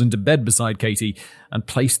bunk, crawled into bed beside Katie, and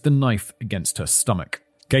placed the knife against her stomach.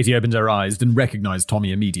 Katie opened her eyes and recognized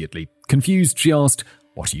Tommy immediately. Confused, she asked,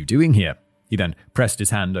 "What are you doing here?" He then pressed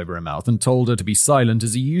his hand over her mouth and told her to be silent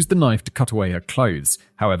as he used the knife to cut away her clothes.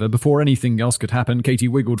 However, before anything else could happen, Katie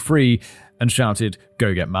wiggled free and shouted,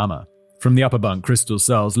 "Go get mama." From the upper bunk, Crystal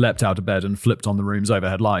Sells leapt out of bed and flipped on the room's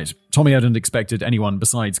overhead light. Tommy hadn't expected anyone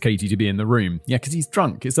besides Katie to be in the room. Yeah, because he's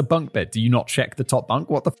drunk. It's a bunk bed. Do you not check the top bunk?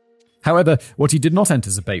 What the f***? However, what he did not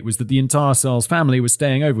anticipate was that the entire Searles family was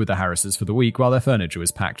staying over with the Harrises for the week while their furniture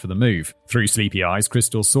was packed for the move. Through sleepy eyes,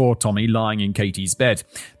 Crystal saw Tommy lying in Katie's bed.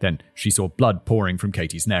 Then she saw blood pouring from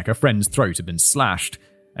Katie's neck. Her friend's throat had been slashed,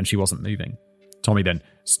 and she wasn't moving. Tommy then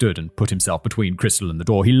stood and put himself between Crystal and the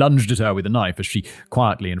door. He lunged at her with a knife as she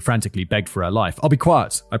quietly and frantically begged for her life. "I'll be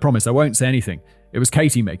quiet. I promise I won't say anything. It was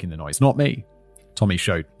Katie making the noise, not me." Tommy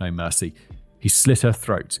showed no mercy. He slit her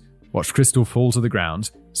throat, watched Crystal fall to the ground,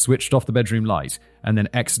 switched off the bedroom light, and then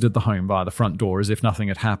exited the home via the front door as if nothing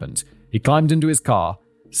had happened. He climbed into his car,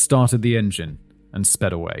 started the engine, and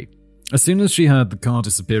sped away. As soon as she heard the car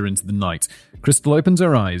disappear into the night, Crystal opened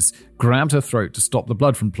her eyes, grabbed her throat to stop the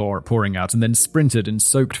blood from pouring out, and then sprinted in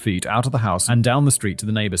soaked feet out of the house and down the street to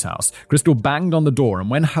the neighbor's house. Crystal banged on the door, and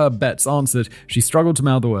when Herb Betts answered, she struggled to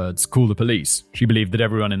mouth the words, "Call the police." She believed that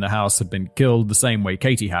everyone in the house had been killed the same way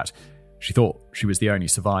Katie had. She thought she was the only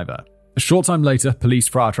survivor. A short time later, police,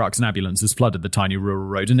 fire trucks, and ambulances flooded the tiny rural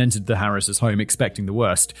road and entered the Harris' home expecting the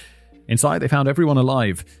worst. Inside, they found everyone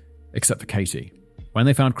alive, except for Katie. When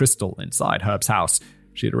they found Crystal inside Herb's house,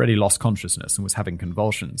 she had already lost consciousness and was having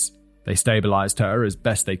convulsions. They stabilized her as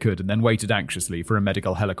best they could and then waited anxiously for a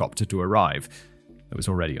medical helicopter to arrive. It was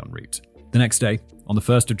already en route. The next day, on the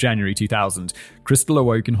 1st of January 2000, Crystal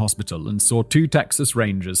awoke in hospital and saw 2 Texas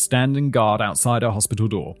Rangers standing guard outside her hospital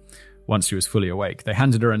door. Once she was fully awake, they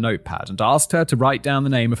handed her a notepad and asked her to write down the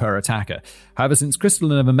name of her attacker. However, since Crystal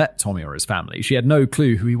had never met Tommy or his family, she had no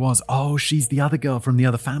clue who he was. Oh, she's the other girl from the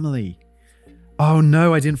other family. Oh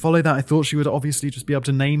no, I didn't follow that. I thought she would obviously just be able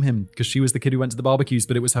to name him because she was the kid who went to the barbecues,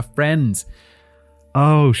 but it was her friend.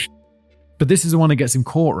 Oh, But this is the one that gets him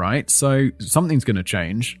caught, right? So something's going to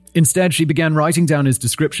change. Instead, she began writing down his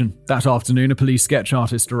description. That afternoon, a police sketch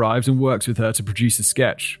artist arrived and worked with her to produce a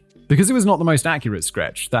sketch. Because it was not the most accurate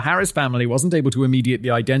sketch, the Harris family wasn't able to immediately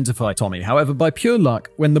identify Tommy. However, by pure luck,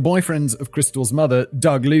 when the boyfriend of Crystal's mother,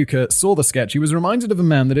 Doug Luca, saw the sketch, he was reminded of a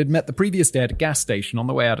man that had met the previous day at a gas station on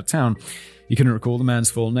the way out of town. He couldn't recall the man's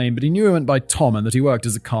full name, but he knew he went by Tom and that he worked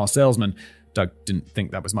as a car salesman. Doug didn't think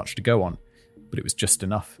that was much to go on, but it was just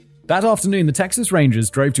enough. That afternoon, the Texas Rangers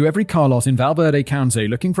drove to every car lot in Valverde County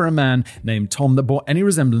looking for a man named Tom that bore any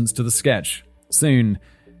resemblance to the sketch. Soon,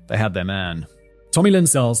 they had their man. Tommy Lynn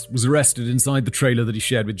Searles was arrested inside the trailer that he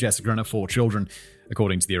shared with Jessica and her 4 children.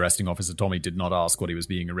 According to the arresting officer, Tommy did not ask what he was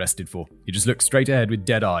being arrested for. He just looked straight ahead with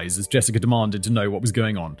dead eyes as Jessica demanded to know what was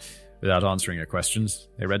going on. Without answering her questions,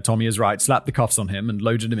 they read Tommy as right, slapped the cuffs on him, and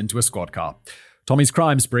loaded him into a squad car. Tommy's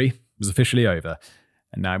crime spree was officially over,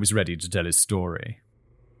 and now he was ready to tell his story.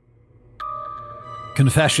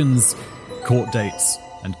 Confessions, court dates,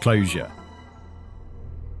 and closure.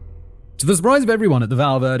 To the surprise of everyone at the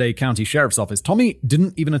Valverde County Sheriff's Office, Tommy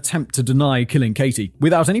didn't even attempt to deny killing Katie.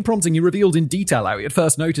 Without any prompting, he revealed in detail how he had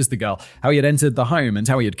first noticed the girl, how he had entered the home, and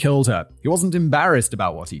how he had killed her. He wasn't embarrassed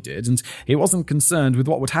about what he did, and he wasn't concerned with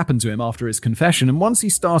what would happen to him after his confession, and once he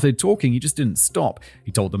started talking, he just didn't stop.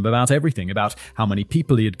 He told them about everything, about how many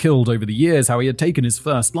people he had killed over the years, how he had taken his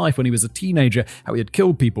first life when he was a teenager, how he had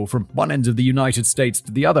killed people from one end of the United States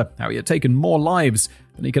to the other, how he had taken more lives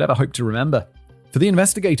than he could ever hope to remember. For the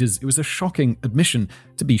investigators, it was a shocking admission,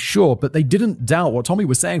 to be sure, but they didn't doubt what Tommy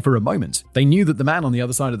was saying for a moment. They knew that the man on the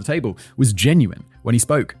other side of the table was genuine. When he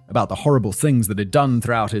spoke about the horrible things that he'd done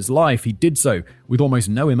throughout his life, he did so with almost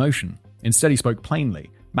no emotion. Instead, he spoke plainly,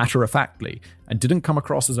 matter-of-factly, and didn't come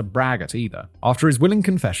across as a braggart either. After his willing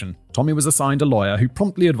confession, Tommy was assigned a lawyer who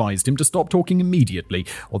promptly advised him to stop talking immediately,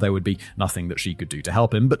 or there would be nothing that she could do to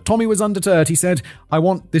help him. But Tommy was undeterred. He said, "I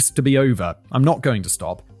want this to be over. I'm not going to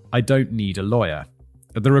stop. I don't need a lawyer."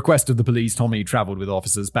 At the request of the police, Tommy travelled with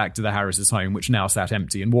officers back to the Harris' home, which now sat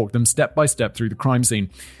empty, and walked them step by step through the crime scene.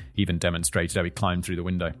 He even demonstrated how he climbed through the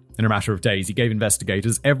window. In a matter of days, he gave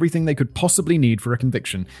investigators everything they could possibly need for a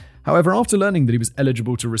conviction. However, after learning that he was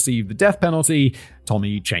eligible to receive the death penalty,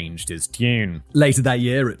 Tommy changed his tune. Later that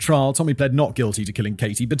year, at trial, Tommy pled not guilty to killing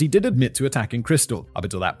Katie, but he did admit to attacking Crystal. Up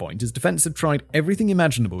until that point, his defense had tried everything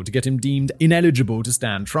imaginable to get him deemed ineligible to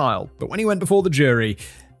stand trial. But when he went before the jury,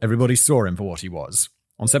 everybody saw him for what he was.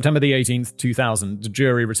 On September the 18th, 2000, the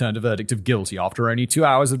jury returned a verdict of guilty after only 2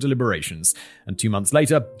 hours of deliberations. And 2 months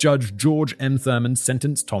later, Judge George M. Thurman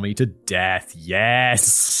sentenced Tommy to death.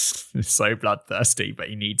 Yes! So bloodthirsty, but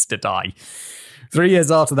he needs to die. 3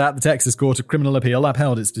 years after that, the Texas Court of Criminal Appeal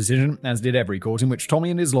upheld its decision, as did every court in which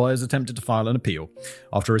Tommy and his lawyers attempted to file an appeal.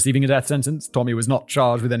 After receiving a death sentence, Tommy was not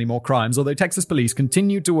charged with any more crimes, although Texas police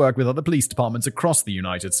continued to work with other police departments across the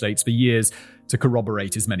United States for years to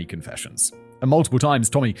corroborate his many confessions. And multiple times,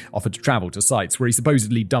 Tommy offered to travel to sites where he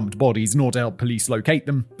supposedly dumped bodies in order to help police locate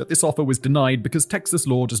them, but this offer was denied because Texas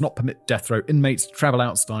law does not permit death row inmates to travel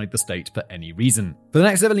outside the state for any reason. For the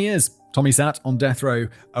next 7 years, Tommy sat on death row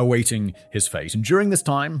awaiting his fate, and during this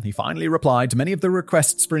time, he finally replied to many of the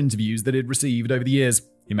requests for interviews that he'd received over the years.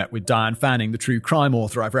 He met with Diane Fanning, the true crime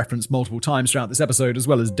author I've referenced multiple times throughout this episode, as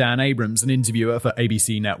well as Dan Abrams, an interviewer for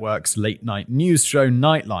ABC Network's late-night news show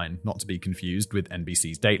Nightline, not to be confused with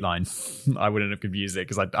NBC's Dateline. I wouldn't have confused it,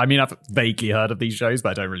 because I've vaguely heard of these shows,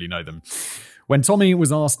 but I don't really know them. When Tommy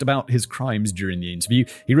was asked about his crimes during the interview,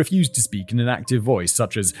 he refused to speak in an active voice,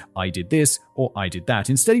 such as, "I did this," or "I did that."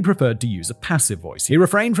 Instead, he preferred to use a passive voice. He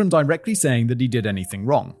refrained from directly saying that he did anything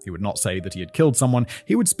wrong. He would not say that he had killed someone.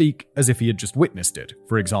 He would speak as if he had just witnessed it.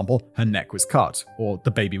 For example, her neck was cut, or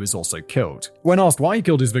the baby was also killed. When asked why he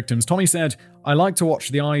killed his victims, Tommy said, "I like to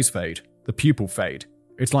watch the eyes fade, the pupil fade.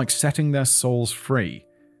 It's like setting their souls free."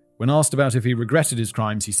 When asked about if he regretted his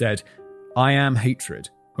crimes, he said, "I am hatred.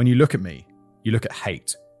 When you look at me, you look at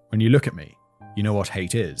hate. When you look at me, you know what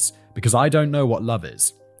hate is, because I don't know what love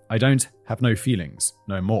is. I don't have no feelings,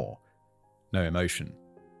 no more, no emotion."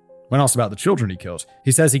 When asked about the children he killed,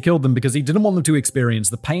 he says he killed them because he didn't want them to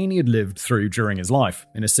experience the pain he had lived through during his life.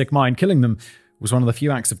 In his sick mind, killing them was one of the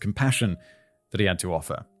few acts of compassion that he had to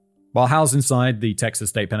offer. While housed inside the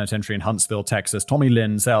Texas State Penitentiary in Huntsville, Texas, Tommy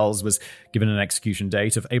Lynn Sells was given an execution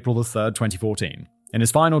date of April 3rd, 2014. In his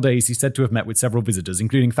final days, he's said to have met with several visitors,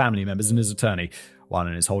 including family members and his attorney. While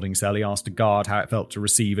in his holding cell, he asked a guard how it felt to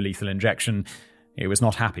receive a lethal injection. He was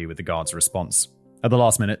not happy with the guard's response. At the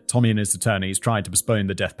last minute, Tommy and his attorneys tried to postpone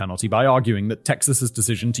the death penalty by arguing that Texas's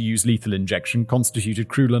decision to use lethal injection constituted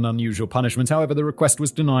cruel and unusual punishment. However, the request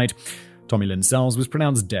was denied. Tommy Lynn Sells was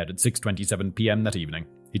pronounced dead at 6:27 p.m. that evening.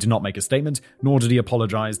 He did not make a statement, nor did he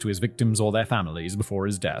apologize to his victims or their families before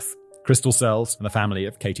his death. Crystal Sells and the family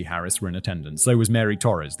of Katie Harris were in attendance. So was Mary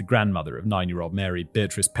Torres, the grandmother of 9-year-old Mary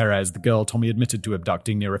Beatrice Perez, the girl Tommy admitted to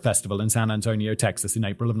abducting near a festival in San Antonio, Texas in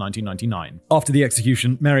April of 1999. After the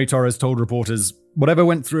execution, Mary Torres told reporters, "Whatever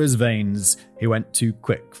went through his veins, he went too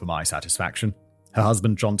quick for my satisfaction." Her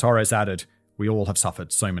husband, John Torres, added, "We all have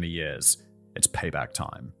suffered so many years. It's payback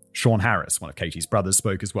time." Sean Harris, one of Katie's brothers,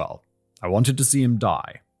 spoke as well. "I wanted to see him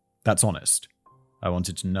die. That's honest. I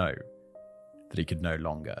wanted to know that he could no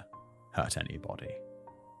longer hurt anybody."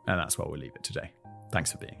 And that's where we'll leave it today.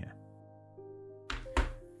 Thanks for being here.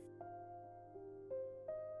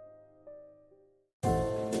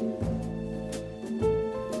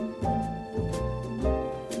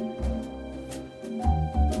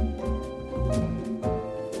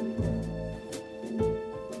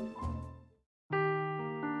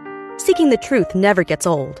 Seeking the truth never gets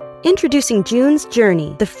old. Introducing June's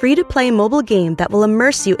Journey, the free-to-play mobile game that will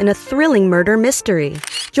immerse you in a thrilling murder mystery.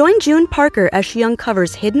 Join June Parker as she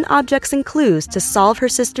uncovers hidden objects and clues to solve her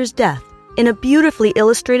sister's death in a beautifully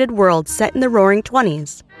illustrated world set in the Roaring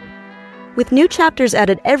 '20s. With new chapters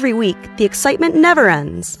added every week, the excitement never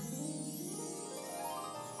ends.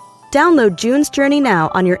 Download June's Journey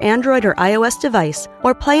now on your Android or iOS device,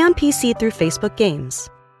 or play on PC through Facebook Games.